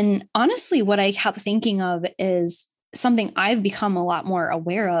 And honestly, what I kept thinking of is something I've become a lot more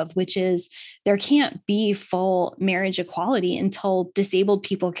aware of, which is there can't be full marriage equality until disabled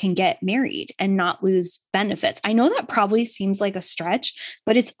people can get married and not lose benefits. I know that probably seems like a stretch,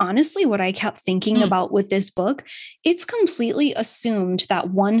 but it's honestly what I kept thinking about with this book. It's completely assumed that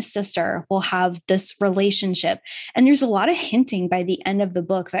one sister will have this relationship. And there's a lot of hinting by the end of the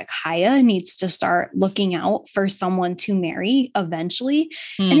book that Kaya needs to start looking out for someone to marry eventually.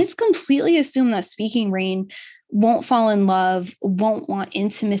 And it's completely assumed that Speaking Rain won't fall in love, won't want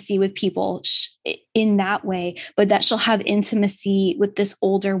intimacy with people in that way, but that she'll have intimacy with this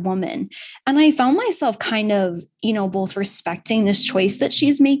older woman. And I found myself kind of, both respecting this choice that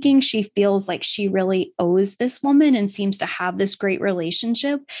she's making. She feels like she really owes this woman and seems to have this great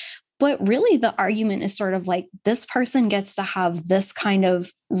relationship. But really, the argument is sort of like this person gets to have this kind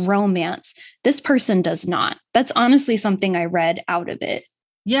of romance. This person does not. That's honestly something I read out of it.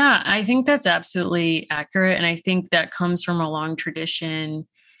 Yeah, I think that's absolutely accurate. And I think that comes from a long tradition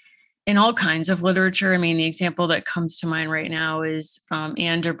in all kinds of literature. I mean, the example that comes to mind right now is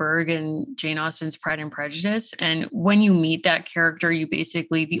Anne de Berg and Jane Austen's Pride and Prejudice. And when you meet that character, you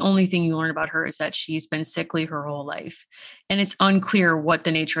basically, the only thing you learn about her is that she's been sickly her whole life. And it's unclear what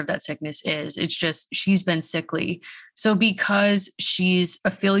the nature of that sickness is. It's just she's been sickly. So because she's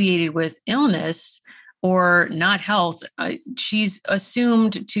affiliated with illness, or not health, she's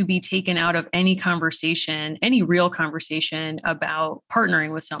assumed to be taken out of any conversation, any real conversation about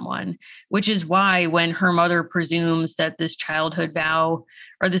partnering with someone, which is why when her mother presumes that this childhood vow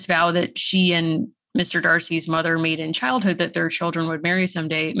or this vow that she and Mr. Darcy's mother made in childhood that their children would marry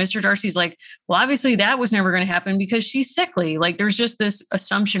someday, Mr. Darcy's like, well, obviously that was never going to happen because she's sickly. Like there's just this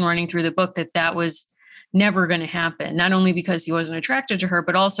assumption running through the book that was never going to happen, not only because he wasn't attracted to her,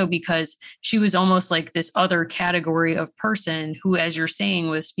 but also because she was almost like this other category of person who, as you're saying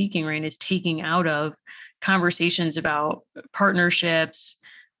with Speaking Rain, is taking out of conversations about partnerships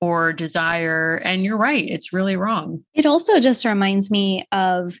or desire. And you're right, it's really wrong. It also just reminds me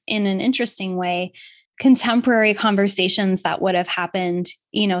of, in an interesting way, contemporary conversations that would have happened,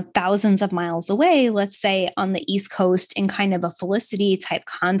 thousands of miles away, let's say on the East Coast in kind of a Felicity type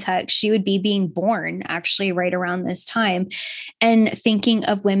context. She would be being born actually right around this time, and thinking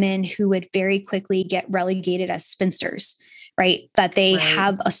of women who would very quickly get relegated as spinsters. Right? That they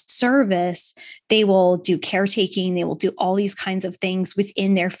have a service, they will do caretaking, they will do all these kinds of things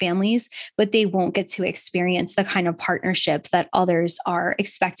within their families, but they won't get to experience the kind of partnership that others are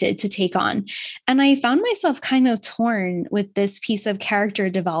expected to take on. And I found myself kind of torn with this piece of character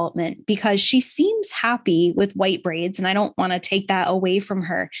development because she seems happy with white braids, and I don't want to take that away from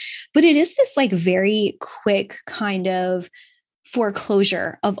her, but it is this like very quick kind of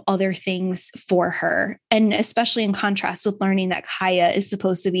foreclosure of other things for her. And especially in contrast with learning that Kaya is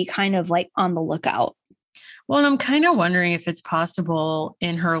supposed to be kind of like on the lookout. Well, and I'm kind of wondering if it's possible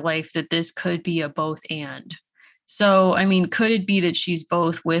in her life that this could be a both and. So, I mean, could it be that she's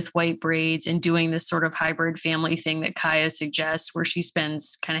both with white braids and doing this sort of hybrid family thing that Kaya suggests, where she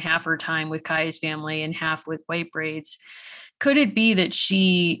spends kind of half her time with Kaya's family and half with white braids? Could it be that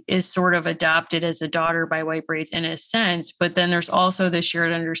she is sort of adopted as a daughter by white braids in a sense, but then there's also the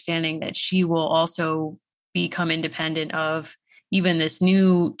shared understanding that she will also become independent of even this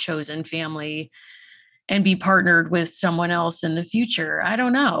new chosen family and be partnered with someone else in the future? I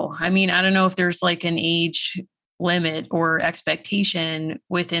don't know. I mean, I don't know if there's like an age limit or expectation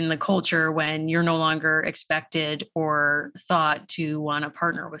within the culture when you're no longer expected or thought to want to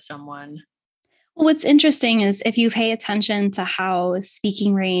partner with someone. What's interesting is if you pay attention to how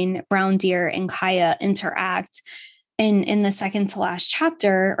Speaking Rain, Brown Deer, and Kaya interact in the second to last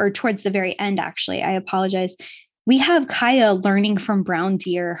chapter, or towards the very end, actually, I apologize. We have Kaya learning from Brown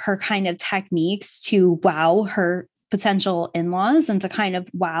Deer her kind of techniques to wow her potential in-laws and to kind of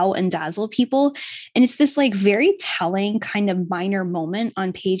wow and dazzle people. And it's this like very telling kind of minor moment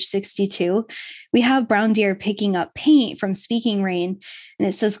on page 62. We have Brown Deer picking up paint from Speaking Rain, and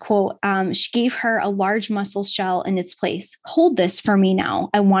it says, quote, she gave her a large mussel shell in its place. Hold this for me now.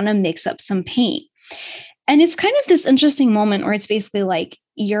 I want to mix up some paint. And it's kind of this interesting moment where it's basically like,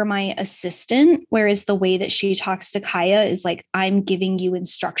 you're my assistant, whereas the way that she talks to Kaya is like, I'm giving you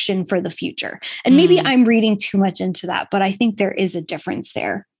instruction for the future. And maybe I'm reading too much into that, but I think there is a difference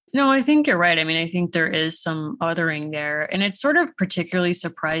there. No, I think you're right. I mean, I think there is some othering there. And it's sort of particularly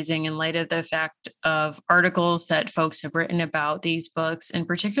surprising in light of the fact of articles that folks have written about these books, and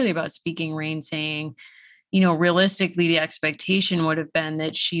particularly about Speaking Rain, saying, realistically, the expectation would have been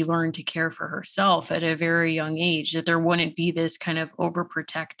that she learned to care for herself at a very young age, that there wouldn't be this kind of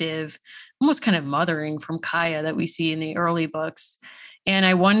overprotective, almost kind of mothering from Kaya that we see in the early books. And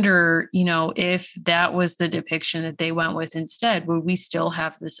I wonder, if that was the depiction that they went with instead, would we still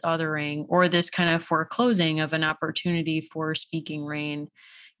have this othering or this kind of foreclosing of an opportunity for Speaking Rain,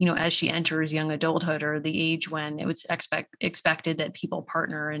 as she enters young adulthood or the age when it was expected that people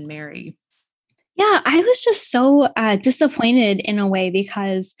partner and marry? Yeah, I was just so disappointed in a way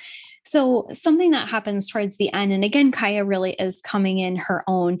because something that happens towards the end, and again, Kaya really is coming in her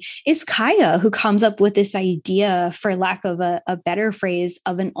own, is Kaya who comes up with this idea, for lack of a better phrase,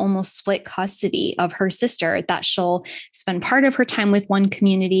 of an almost split custody of her sister, that she'll spend part of her time with one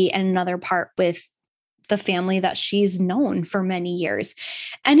community and another part with the family that she's known for many years.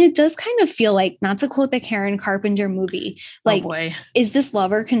 And it does kind of feel like, not to quote the Karen Carpenter movie, like, is this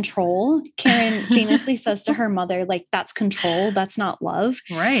love or control? Karen famously says to her mother, like, that's control, that's not love.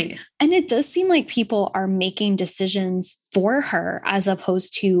 Right. And it does seem like people are making decisions for her as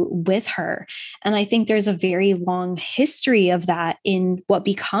opposed to with her. And I think there's a very long history of that in what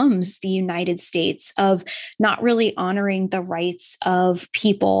becomes the United States, of not really honoring the rights of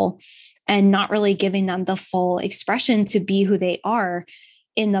people and not really giving them the full expression to be who they are.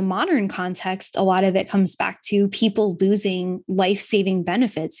 In the modern context, a lot of it comes back to people losing life-saving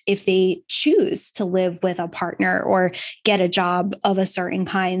benefits if they choose to live with a partner or get a job of a certain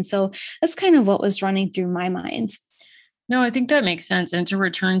kind. So that's kind of what was running through my mind. No, I think that makes sense. And to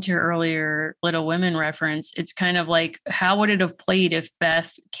return to your earlier Little Women reference, it's kind of like, how would it have played if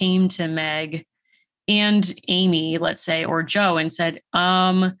Beth came to Meg and Amy, let's say, or Joe, and said,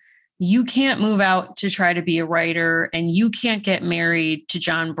 you can't move out to try to be a writer, and you can't get married to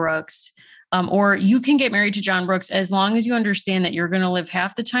John Brooks, or you can get married to John Brooks as long as you understand that you're going to live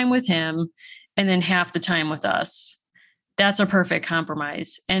half the time with him and then half the time with us. That's a perfect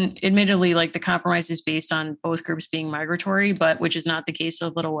compromise. And admittedly, like, the compromise is based on both groups being migratory, but which is not the case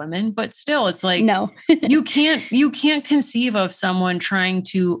of Little Women. But still, it's like, no, you can't conceive of someone trying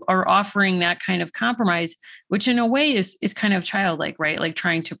to, or offering that kind of compromise, which in a way is kind of childlike, right? Like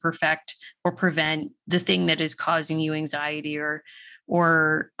trying to perfect or prevent the thing that is causing you anxiety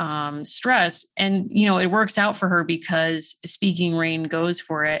or stress. And, it works out for her because Speaking Rain goes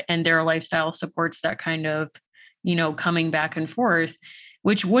for it, and their lifestyle supports that kind of, coming back and forth,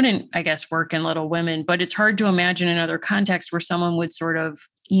 which wouldn't, I guess, work in Little Women. But it's hard to imagine another context where someone would sort of,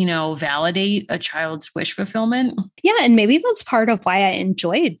 validate a child's wish fulfillment. Yeah. And maybe that's part of why I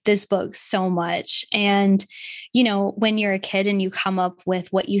enjoyed this book so much. And, when you're a kid and you come up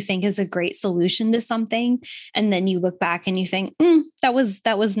with what you think is a great solution to something, and then you look back and you think, that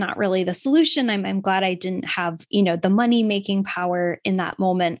was not really the solution. I'm glad I didn't have, the money making power in that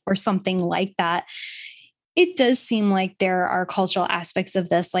moment or something like that. It does seem like there are cultural aspects of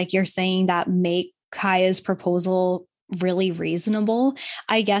this, like you're saying, that make Kaya's proposal really reasonable.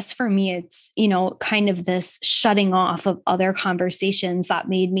 I guess for me, it's, kind of this shutting off of other conversations that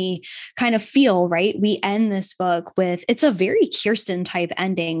made me kind of feel, right? We end this book with, it's a very Kirsten type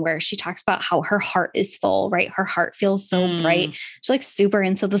ending where she talks about how her heart is full, right? Her heart feels so bright. She's like super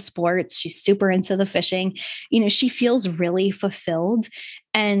into the sports. She's super into the fishing. She feels really fulfilled.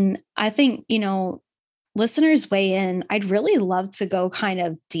 And I think, listeners weigh in. I'd really love to go kind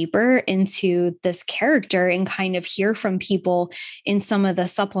of deeper into this character and kind of hear from people in some of the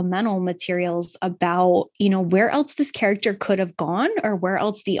supplemental materials about, where else this character could have gone or where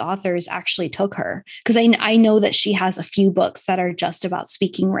else the authors actually took her. Because I know that she has a few books that are just about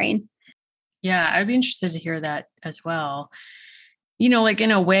Speaking Rain. Yeah, I'd be interested to hear that as well. Like, in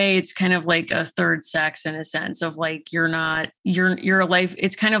a way, it's kind of like a third sex in a sense of like, your life.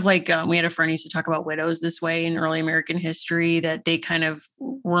 It's kind of like, we had a friend who used to talk about widows this way in early American history, that they kind of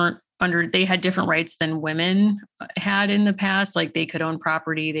they had different rights than women had in the past. Like, they could own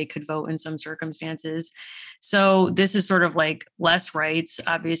property, they could vote in some circumstances. So this is sort of like less rights,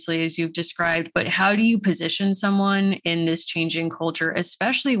 obviously, as you've described, but how do you position someone in this changing culture,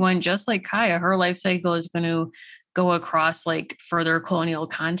 especially when, just like Kaya, her life cycle is going to go across like further colonial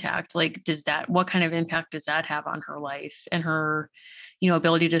contact? Like, what kind of impact does that have on her life and her,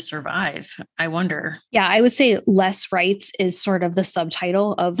 ability to survive? I wonder. Yeah, I would say less rights is sort of the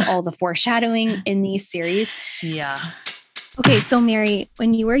subtitle of all the foreshadowing in these series. Yeah. Okay, so Mary,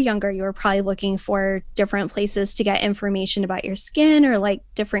 when you were younger, you were probably looking for different places to get information about your skin or like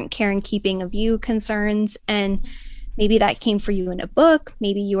different care and keeping of you concerns. And maybe that came for you in a book.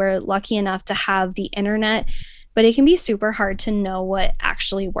 Maybe you were lucky enough to have the internet. But it can be super hard to know what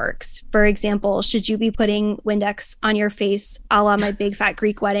actually works. For example, should you be putting Windex on your face a la My Big Fat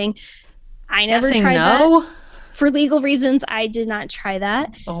Greek Wedding? I never tried that. For legal reasons, I did not try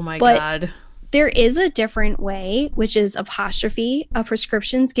that. Oh my God. There is a different way, which is Apostrophe, a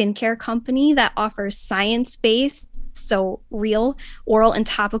prescription skincare company that offers science-based So real oral and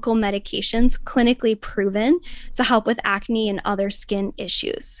topical medications clinically proven to help with acne and other skin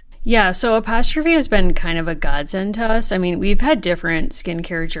issues. Yeah, so apostrophe has been kind of a godsend to us. I mean, we've had different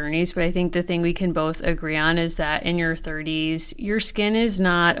skincare journeys, but I think the thing we can both agree on is that in your 30s, your skin is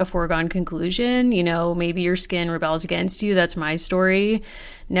not a foregone conclusion. You know, maybe your skin rebels against you. That's my story.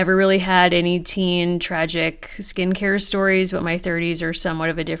 Never really had any teen tragic skincare stories, but my 30s are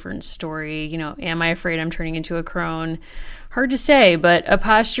somewhat of a different story. You know, am I afraid I'm turning into a crone? Hard to say, but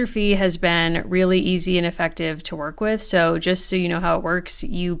apostrophe has been really easy and effective to work with. So just so you know how it works,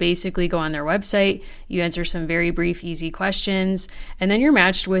 you basically go on their website, you answer some very brief, easy questions, and then you're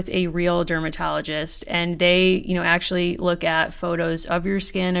matched with a real dermatologist. And they, you know, actually look at photos of your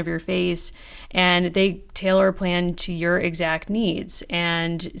skin, of your face, and they tailor a plan to your exact needs.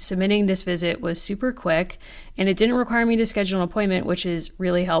 And submitting this visit was super quick, and it didn't require me to schedule an appointment, which is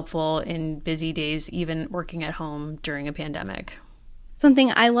really helpful in busy days, even working at home during a pandemic.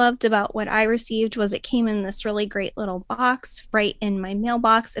 Something I loved about what I received was it came in this really great little box right in my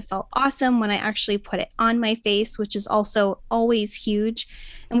mailbox. It felt awesome when I actually put it on my face, which is also always huge.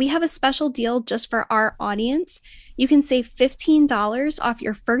 And we have a special deal just for our audience. You can save $15 off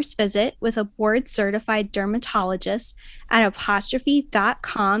your first visit with a board certified dermatologist at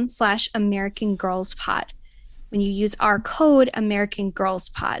apostrophe.com/American Girls Pod when you use our code American Girls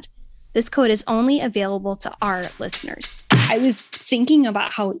Pod. This code is only available to our listeners. I was thinking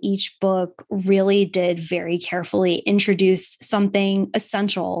about how each book really did very carefully introduce something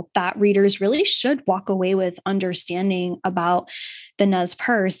essential that readers really should walk away with understanding about the Nez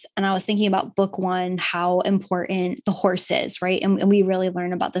Perce. And I was thinking about book one, how important the horse is, right? And we really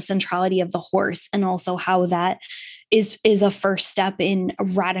learn about the centrality of the horse and also how that is a first step in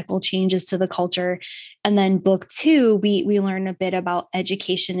radical changes to the culture. And then book two, we learn a bit about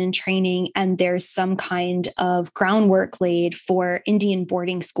education and training, and there's some kind of groundwork laid for Indian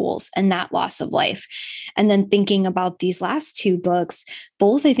boarding schools and that loss of life. And then thinking about these last two books,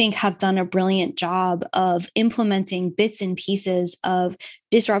 both I think have done a brilliant job of implementing bits and pieces of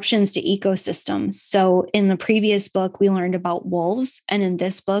disruptions to ecosystems. So in the previous book, we learned about wolves, and in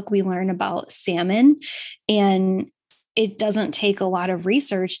this book, we learn about salmon. And it doesn't take a lot of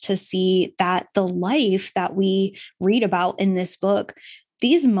research to see that the life that we read about in this book,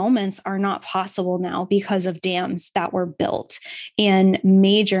 these moments are not possible now because of dams that were built and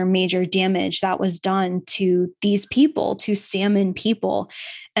major, major damage that was done to these people, to salmon people.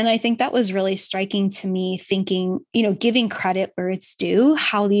 And I think that was really striking to me, thinking, you know, giving credit where it's due,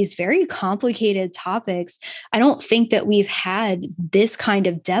 how these very complicated topics, I don't think that we've had this kind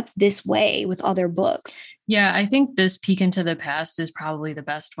of depth this way with other books. Yeah, I think this peek into the past is probably the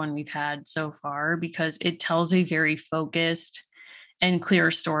best one we've had so far because it tells a very focused and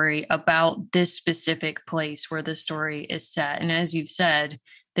clear story about this specific place where the story is set. And as you've said,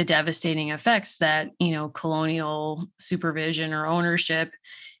 the devastating effects that, you know, colonial supervision or ownership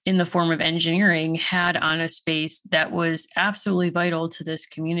in the form of engineering had on a space that was absolutely vital to this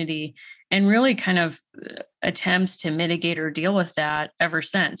community, and really kind of attempts to mitigate or deal with that ever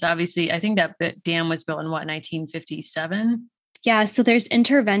since. Obviously, I think that dam was built in 1957? Yeah, so there's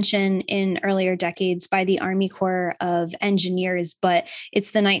intervention in earlier decades by the Army Corps of Engineers, but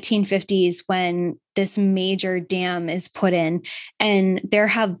it's the 1950s when this major dam is put in. And there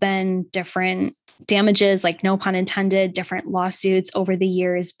have been different damages, like no pun intended, different lawsuits over the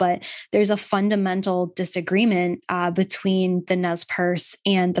years, but there's a fundamental disagreement between the Nez Perce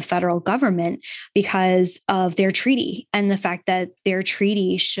and the federal government because of their treaty and the fact that their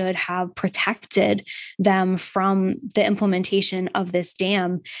treaty should have protected them from the implementation of this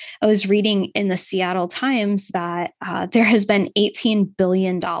dam. I was reading in the Seattle Times that there has been $18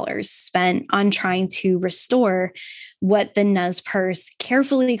 billion spent on trying to restore what the Nez Perce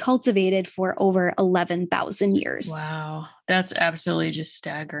carefully cultivated for over 11,000 years. Wow, that's absolutely just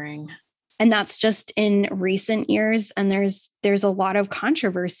staggering. And that's just in recent years. And there's a lot of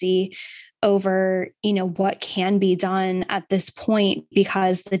controversy over, you know, what can be done at this point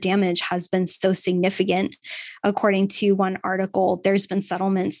because the damage has been so significant. According to one article, there's been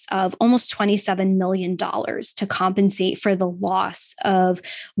settlements of almost $27 million to compensate for the loss of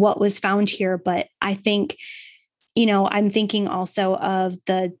what was found here. But I think, you know, I'm thinking also of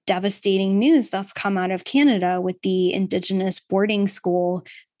the devastating news that's come out of Canada with the Indigenous boarding school.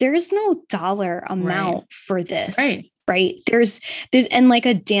 There's no dollar amount for this. Right. There's, and like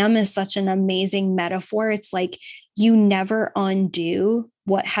a dam is such an amazing metaphor. It's like you never undo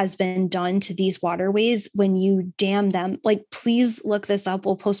what has been done to these waterways when you dam them. Like, please look this up.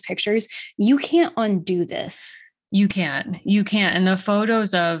 We'll post pictures. You can't undo this. You can't. And the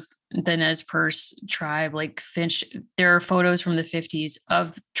photos of the Nez Perce tribe, like fish, there are photos from the 50s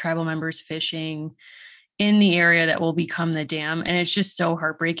of tribal members fishing in the area that will become the dam. And it's just so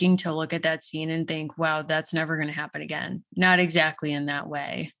heartbreaking to look at that scene and think, wow, that's never going to happen again. Not exactly in that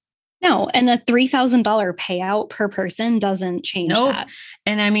way. No, and a $3,000 payout per person doesn't change that.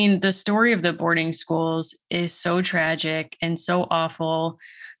 And I mean, the story of the boarding schools is so tragic and so awful.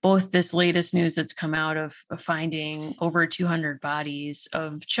 Both this latest news that's come out of finding over 200 bodies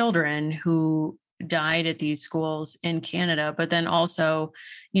of children who died at these schools in Canada, but then also,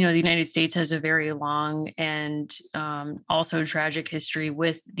 the United States has a very long and also tragic history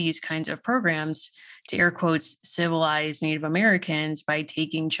with these kinds of programs to air quotes, civilize Native Americans by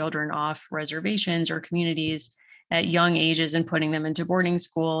taking children off reservations or communities at young ages and putting them into boarding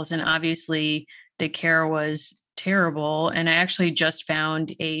schools. And obviously the care was terrible. And I actually just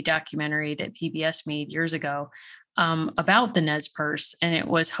found a documentary that PBS made years ago about the Nez Perce, and it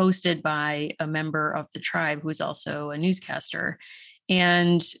was hosted by a member of the tribe who's also a newscaster.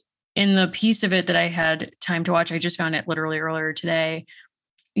 And in the piece of it that I had time to watch, I just found it literally earlier today,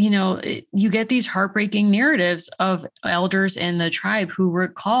 you get these heartbreaking narratives of elders in the tribe who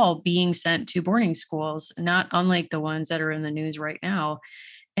recall being sent to boarding schools, not unlike the ones that are in the news right now.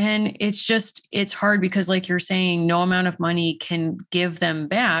 And it's hard because, like you're saying, no amount of money can give them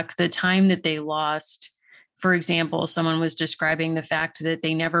back the time that they lost. For example, someone was describing the fact that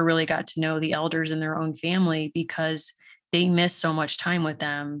they never really got to know the elders in their own family because they missed so much time with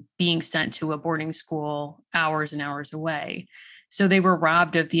them being sent to a boarding school hours and hours away. So they were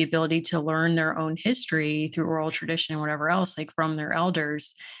robbed of the ability to learn their own history through oral tradition and whatever else, like from their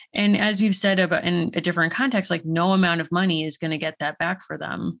elders. And as you've said about in a different context, like no amount of money is going to get that back for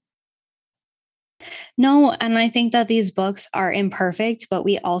them. No, and I think that these books are imperfect, but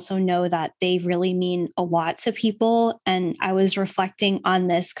we also know that they really mean a lot to people. And I was reflecting on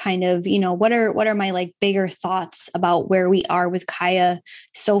this kind of, what are my like bigger thoughts about where we are with Kaya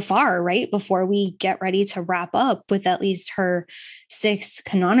so far, right? Before we get ready to wrap up with at least her 6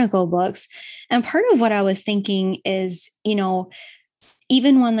 canonical books. And part of what I was thinking is,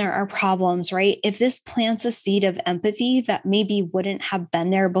 even when there are problems, right? If this plants a seed of empathy that maybe wouldn't have been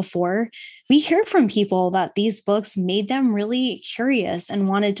there before, we hear from people that these books made them really curious and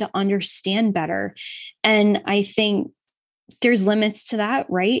wanted to understand better. And I think there's limits to that,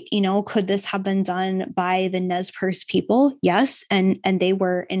 right? Could this have been done by the Nez Perce people? Yes. And they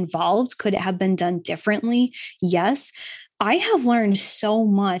were involved. Could it have been done differently? Yes. I have learned so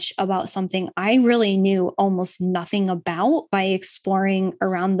much about something I really knew almost nothing about by exploring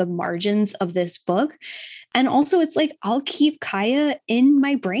around the margins of this book. And also it's like, I'll keep Kaya in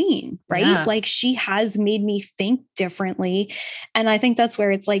my brain, right? Yeah. Like she has made me think differently. And I think that's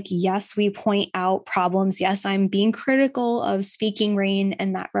where it's like, yes, we point out problems. Yes, I'm being critical of Speaking Rain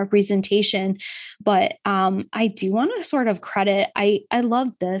and that representation. But I do want to sort of credit, I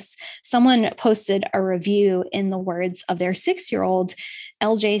love this. Someone posted a review in the words of their 6-year-old.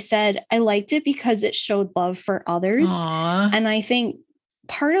 LJ said, I liked it because it showed love for others. Aww. And I think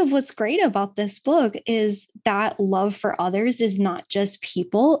part of what's great about this book is that love for others is not just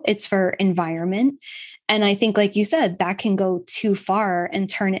people, it's for environment. And I think, like you said, that can go too far and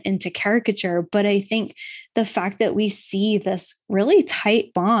turn it into caricature. But I think the fact that we see this really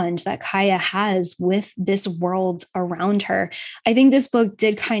tight bond that Kaya has with this world around her, I think this book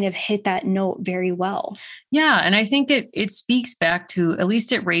did kind of hit that note very well. Yeah. And I think it speaks back to, at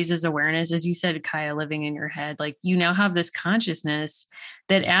least it raises awareness, as you said, Kaya, living in your head. Like you now have this consciousness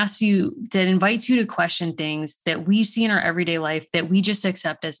that invites you to question things that we see in our everyday life that we just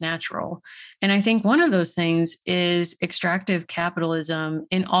accept as natural. And I think one of those things is extractive capitalism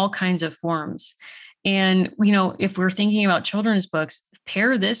in all kinds of forms. And, if we're thinking about children's books,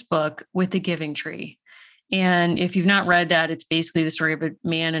 pair this book with The Giving Tree. And if you've not read that, it's basically the story of a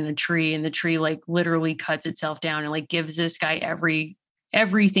man and a tree, and the tree like literally cuts itself down and like gives this guy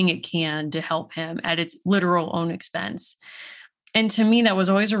everything it can to help him at its literal own expense. And to me, that was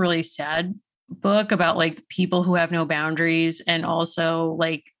always a really sad book about like people who have no boundaries. And also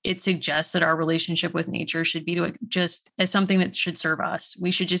like it suggests that our relationship with nature should be to just as something that should serve us.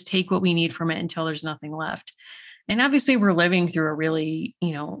 We should just take what we need from it until there's nothing left. And obviously we're living through a really,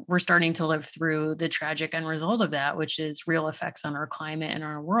 we're starting to live through the tragic end result of that, which is real effects on our climate and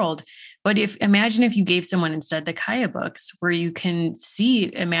our world. But imagine if you gave someone instead the Kaya books, where you can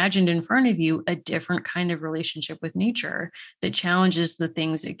see imagined in front of you a different kind of relationship with nature that challenges the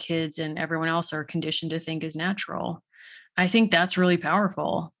things that kids and everyone else are conditioned to think is natural. I think that's really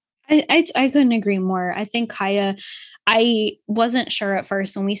powerful. I couldn't agree more. I think Kaya, I wasn't sure at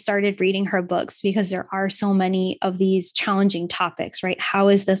first when we started reading her books because there are so many of these challenging topics, right? How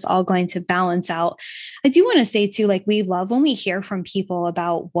is this all going to balance out? I do want to say too, like, we love when we hear from people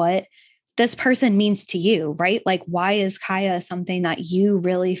about what this person means to you, right? Like, why is Kaya something that you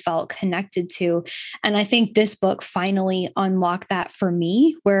really felt connected to? And I think this book finally unlocked that for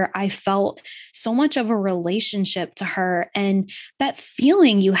me, where I felt so much of a relationship to her, and that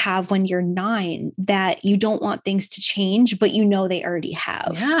feeling you have when you're 9 that you don't want things to change, but you know they already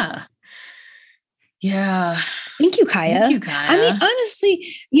have. Yeah. Yeah. Thank you, Kaya. Thank you, Kaya. I mean,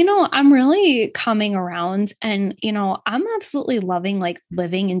 honestly, I'm really coming around, and, I'm absolutely loving like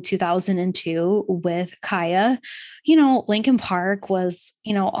living in 2002 with Kaya. Lincoln Park was,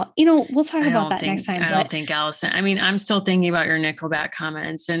 we'll talk about that next time. I don't think, Allison, I mean, I'm still thinking about your Nickelback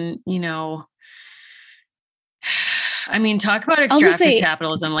comments, and, I mean, talk about extractive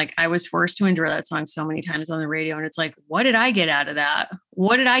capitalism. Like, I was forced to endure that song so many times on the radio, and it's like, what did I get out of that?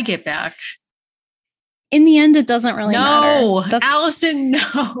 What did I get back? In the end, it doesn't really matter. No, Allison,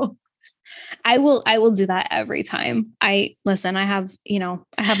 no. I will do that every time. I have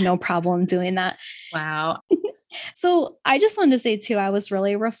no problem doing that. Wow. So I just wanted to say too, I was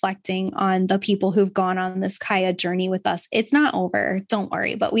really reflecting on the people who've gone on this Kaya journey with us. It's not over, don't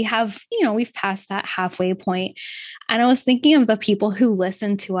worry, but we have, we've passed that halfway point. And I was thinking of the people who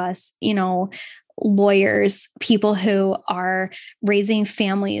listen to us, lawyers, people who are raising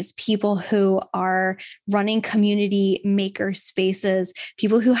families, people who are running community maker spaces,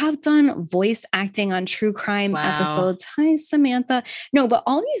 people who have done voice acting on true crime episodes. Hi, Samantha. No, but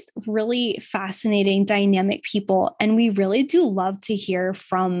all these really fascinating, dynamic people. And we really do love to hear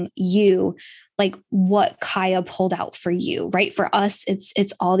from you, like what Kaya pulled out for you, right? For us,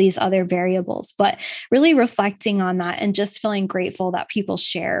 it's all these other variables, but really reflecting on that and just feeling grateful that people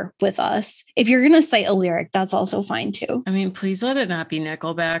share with us. If you're going to cite a lyric, that's also fine too. I mean, please let it not be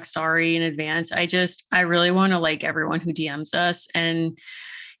Nickelback. Sorry in advance. I really want to like everyone who DMs us, and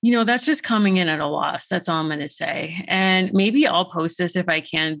that's just coming in at a loss. That's all I'm going to say. And maybe I'll post this if I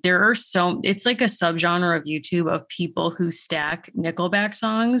can. It's like a subgenre of YouTube of people who stack Nickelback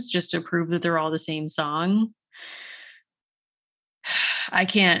songs just to prove that they're all the same song. I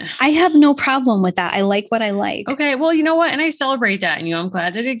can't. I have no problem with that. I like what I like. Okay. Well, you know what? And I celebrate that. And, I'm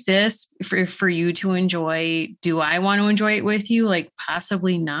glad it exists for you to enjoy. Do I want to enjoy it with you? Like,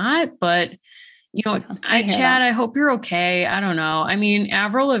 possibly not, but Chad, I hope you're okay. I don't know. I mean,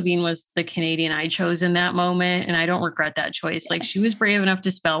 Avril Lavigne was the Canadian I chose in that moment, and I don't regret that choice. Like, she was brave enough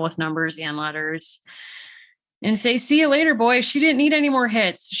to spell with numbers and letters and say, see you later, boy. She didn't need any more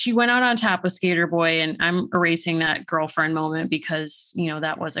hits. She went out on top with Skater Boy, and I'm erasing that girlfriend moment because,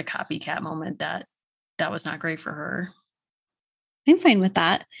 that was a copycat moment that was not great for her. I'm fine with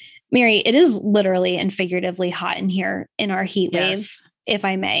that. Mary, it is literally and figuratively hot in here in our heat waves, if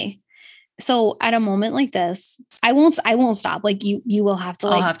I may. So at a moment like this, I won't stop. Like you will have to,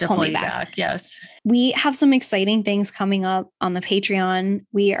 I'll have to pull me back. Yes. We have some exciting things coming up on the Patreon.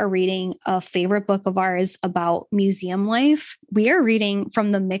 We are reading a favorite book of ours about museum life. We are reading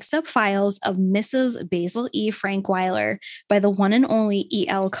from the Mixed Up Files of Mrs. Basil E. Frankweiler by the one and only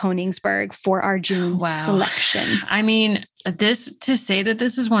E.L. Koenigsberg for our June selection. I mean, to say that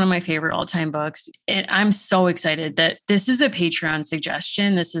this is one of my favorite all-time books, and I'm so excited that this is a Patreon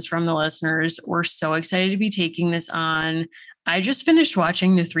suggestion. This is from the listeners. We're so excited to be taking this on. I just finished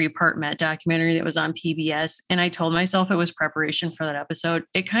watching the 3-part Met documentary that was on PBS, and I told myself it was preparation for that episode.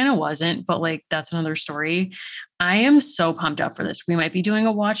 It kind of wasn't, but like, that's another story. I am so pumped up for this. We might be doing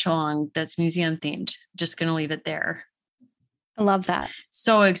a watch along that's museum themed. Just going to leave it there. I love that.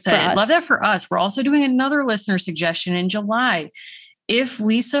 So excited. Love that for us. We're also doing another listener suggestion in July. If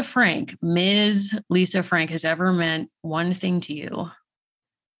Ms. Lisa Frank has ever meant one thing to you,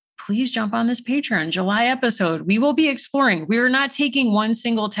 please jump on this Patreon July episode. We will be exploring. We are not taking one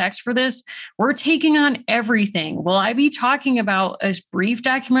single text for this. We're taking on everything. Will I be talking about a brief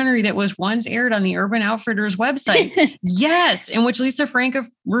documentary that was once aired on the Urban Outfitters website? Yes. In which Lisa Frank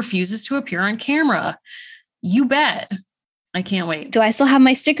refuses to appear on camera. You bet. I can't wait. Do I still have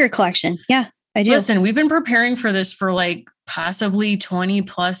my sticker collection? Yeah, I do. Listen, we've been preparing for this for like possibly 20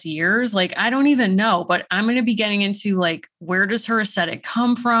 plus years. Like, I don't even know, but I'm going to be getting into like, where does her aesthetic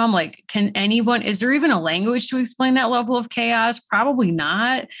come from? Like, is there even a language to explain that level of chaos? Probably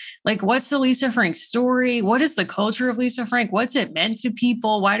not. Like, what's the Lisa Frank story? What is the culture of Lisa Frank? What's it meant to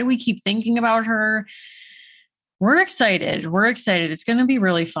people? Why do we keep thinking about her? We're excited. It's going to be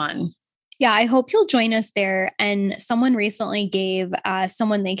really fun. Yeah, I hope you'll join us there. And someone recently gave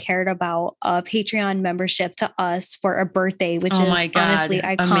someone they cared about a Patreon membership to us for a birthday, which Oh is my God, honestly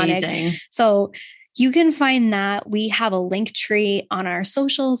iconic. amazing. So you can find that. We have a link tree on our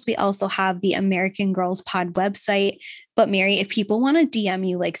socials. We also have the American Girls Pod website. But Mary, if people want to DM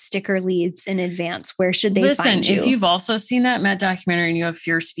you like sticker leads in advance, where should they find you? If you've also seen that Met documentary and you have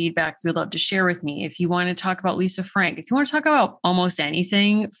fierce feedback, you would love to share with me. If you want to talk about Lisa Frank, if you want to talk about almost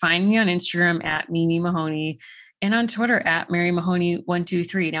anything, find me on Instagram at Mimi Mahoney and on Twitter at Mary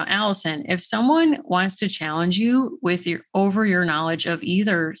Mahoney123. Now, Allison, if someone wants to challenge you with your knowledge of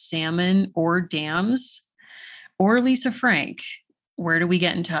either salmon or dams or Lisa Frank, where do we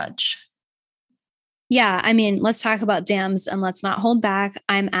get in touch? Yeah, I mean, let's talk about dams and let's not hold back.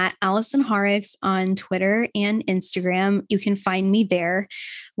 I'm at Allison Horrocks on Twitter and Instagram. You can find me there,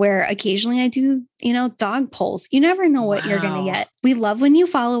 where occasionally I do, dog polls. You never know what you're going to get. We love when you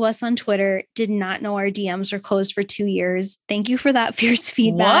follow us on Twitter. Did not know our DMs were closed for 2 years. Thank you for that fierce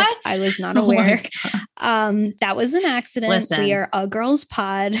feedback. What? I was not aware. That was an accident. Listen, we are a girls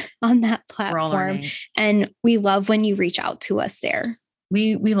pod on that platform. And we love when you reach out to us there.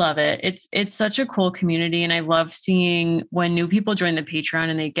 We love it. It's such a cool community. And I love seeing when new people join the Patreon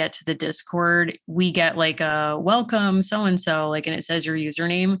and they get to the Discord, we get like a welcome so-and-so, like, and it says your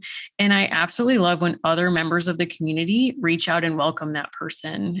username. And I absolutely love when other members of the community reach out and welcome that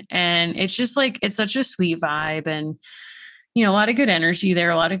person. And it's just like, it's such a sweet vibe and, a lot of good energy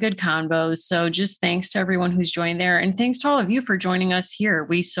there, a lot of good convos. So just thanks to everyone who's joined there. And thanks to all of you for joining us here.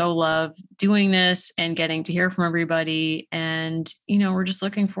 We so love doing this and getting to hear from everybody. And, we're just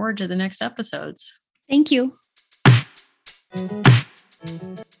looking forward to the next episodes. Thank you.